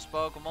is your last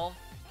Pokemon.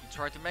 You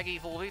try to Mega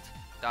Evolve it?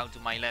 Down to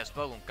my last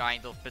Pokemon.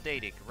 Kind of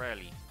pathetic,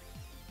 really.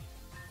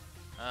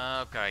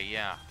 Okay,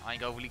 yeah. I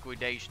go for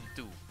liquidation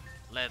too.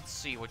 Let's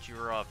see what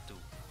you're up to.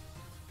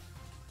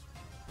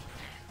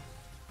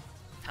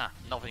 Ha,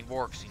 nothing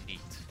works indeed.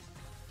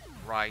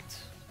 Right.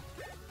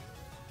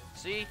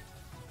 See?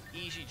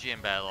 Easy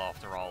gym battle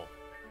after all.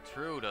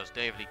 True, that's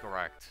definitely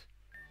correct.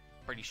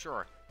 Pretty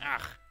sure.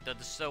 Ugh,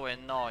 that is so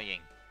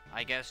annoying.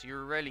 I guess you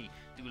really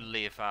do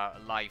live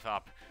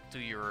up to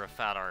your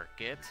father,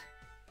 kid.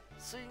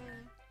 Sing.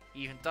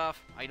 Even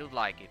tough, I don't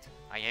like it.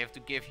 I have to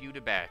give you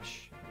the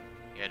badge.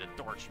 Yeah,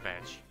 the torch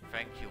badge.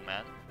 Thank you,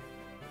 man.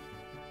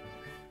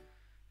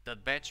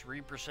 That badge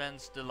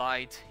represents the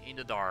light in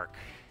the dark.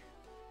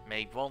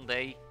 Maybe one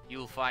day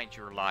you'll find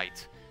your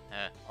light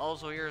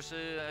Also, here's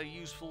a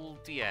useful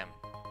TM.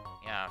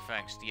 Yeah,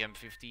 thanks,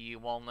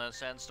 TM51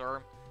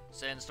 Sandstorm.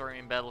 Sandstorm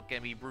in battle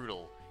can be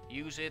brutal.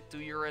 Use it to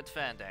your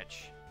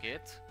advantage,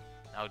 kid.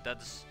 Now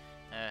that's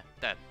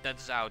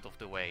out of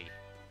the way.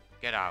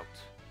 Get out.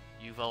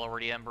 You've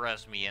already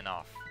embarrassed me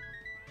enough.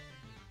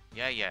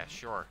 Yeah,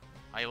 sure.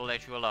 I will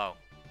let you alone.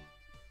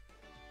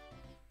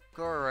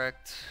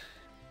 Correct.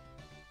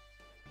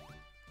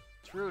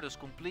 True, that's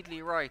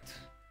completely right.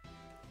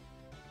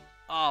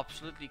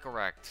 Absolutely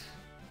correct.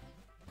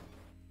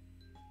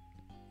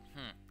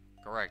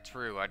 Correct,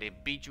 true. I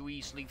did beat you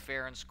easily,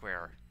 fair and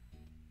square.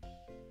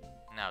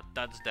 Now,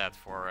 that's that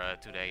for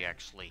today,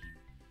 actually.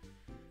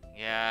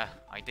 Yeah,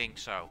 I think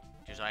so.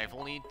 Just I have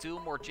only 2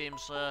 more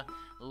gyms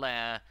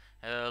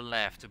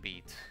left to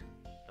beat.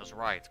 That's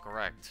right,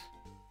 correct.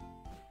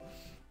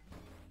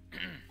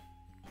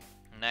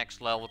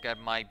 Next level cap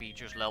might be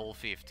just level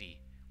 50.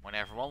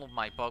 Whenever one of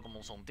my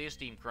Pokemons on this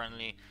team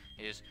currently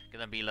is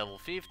gonna be level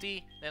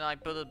 50, then I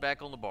put it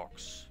back on the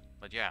box.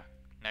 But yeah,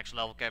 next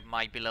level cap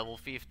might be level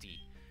 50.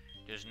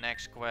 Just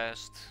next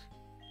quest.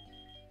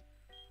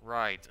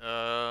 Right,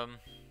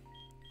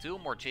 2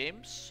 more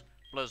gyms,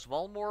 plus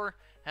one more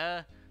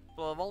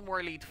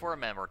Elite Four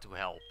member to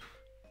help.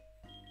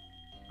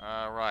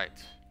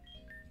 Right.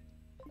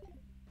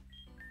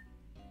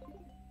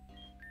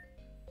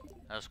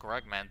 That's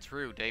correct, man.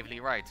 True,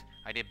 Davely right.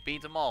 I did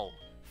beat them all,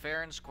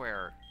 fair and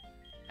square.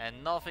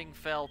 And nothing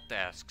failed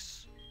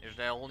tasks. There's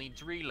there only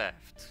 3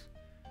 left.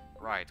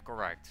 Right,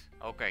 correct.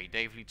 Okay,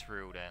 Davely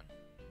true then.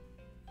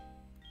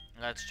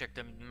 Let's check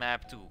the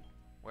map too.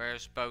 Where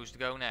is supposed to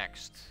go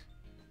next?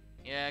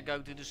 Yeah,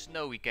 go to the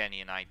Snowy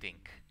Canyon, I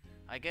think.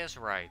 I guess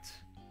right.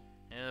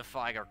 In a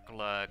fire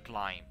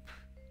climb.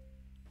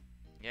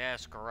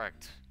 Yes,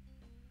 correct.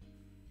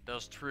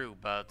 That's true,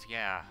 but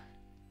yeah.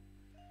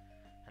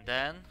 And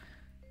then,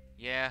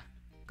 yeah,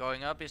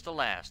 going up is the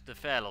last, the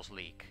Velos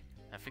League.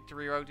 And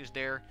Victory Road is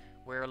there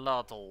where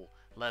Lattle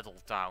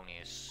Town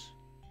is.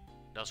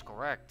 That's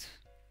correct.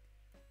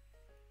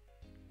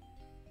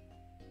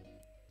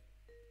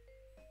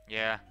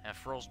 Yeah, and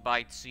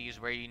Frostbite Sea is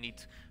where you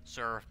need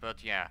surf,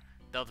 but yeah,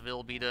 that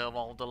will be the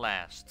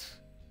last.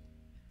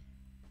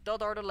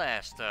 That are the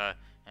last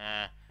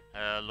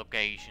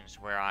locations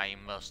where I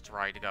must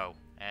try to go.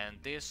 And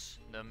this,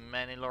 the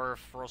Manilor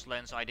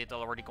Frostlands, I did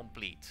already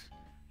complete.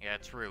 Yeah,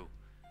 true.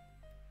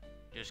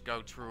 Just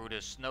go through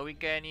the Snowy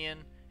Canyon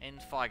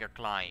and Fire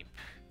Climb.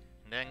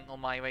 And then on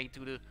my way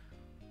to the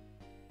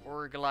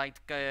Orgalite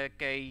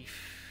Cave.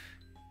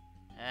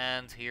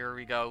 And here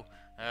we go.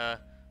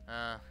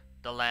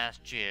 The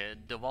last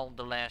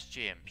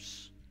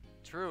gyms.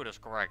 True, that's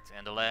correct.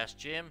 And the last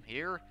gym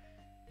here?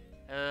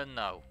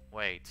 No,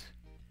 wait.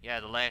 Yeah,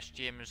 the last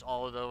gym is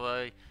all the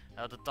way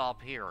at the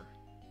top here.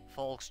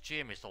 Volk's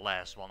gym is the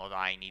last one that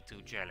I need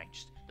to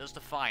challenge. That's the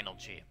final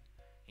gym.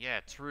 Yeah,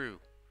 true.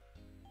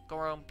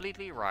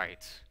 Completely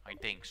right. I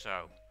think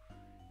so.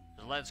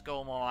 So let's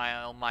go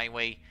on my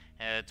way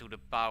to the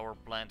power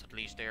plant, at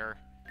least there.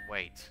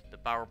 Wait, the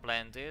power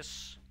plant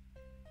is...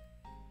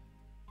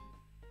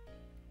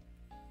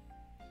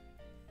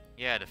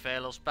 Yeah, the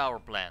Velos power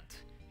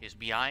plant is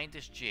behind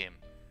this gym,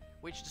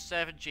 which is the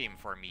 7th gym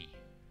for me.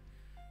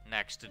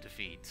 Next to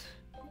defeat.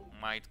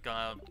 Might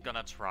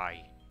gonna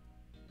try.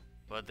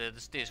 But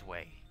it's this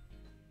way.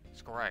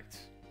 It's correct.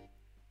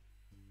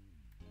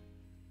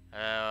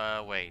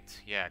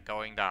 Wait. Yeah,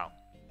 going down.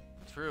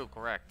 True,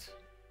 correct.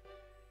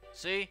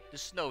 See? The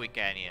Snowy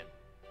Canyon.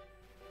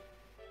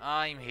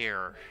 I'm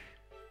here.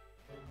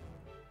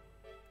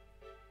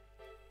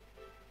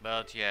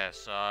 But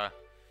yes,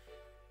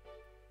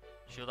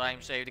 should I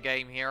save the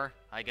game here?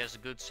 I guess a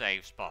good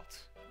save spot.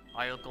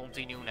 I'll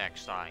continue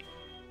next time.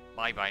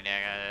 Bye bye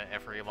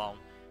everyone.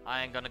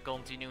 I'm gonna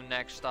continue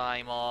next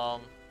time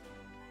on...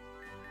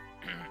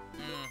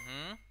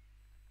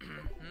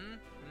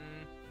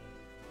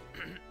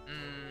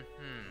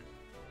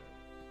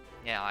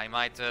 Yeah, I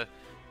might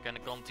gonna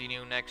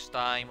continue next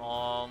time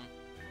on...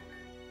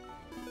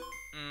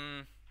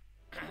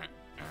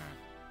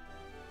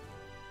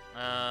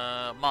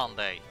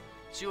 Monday.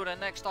 See you then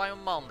next time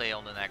on Monday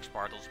on the next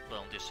part of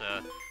this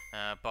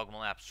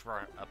Pokemon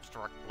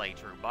Abstract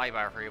playthrough. Bye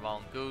bye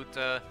everyone. Good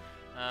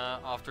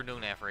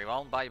afternoon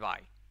everyone. Bye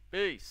bye.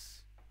 Peace.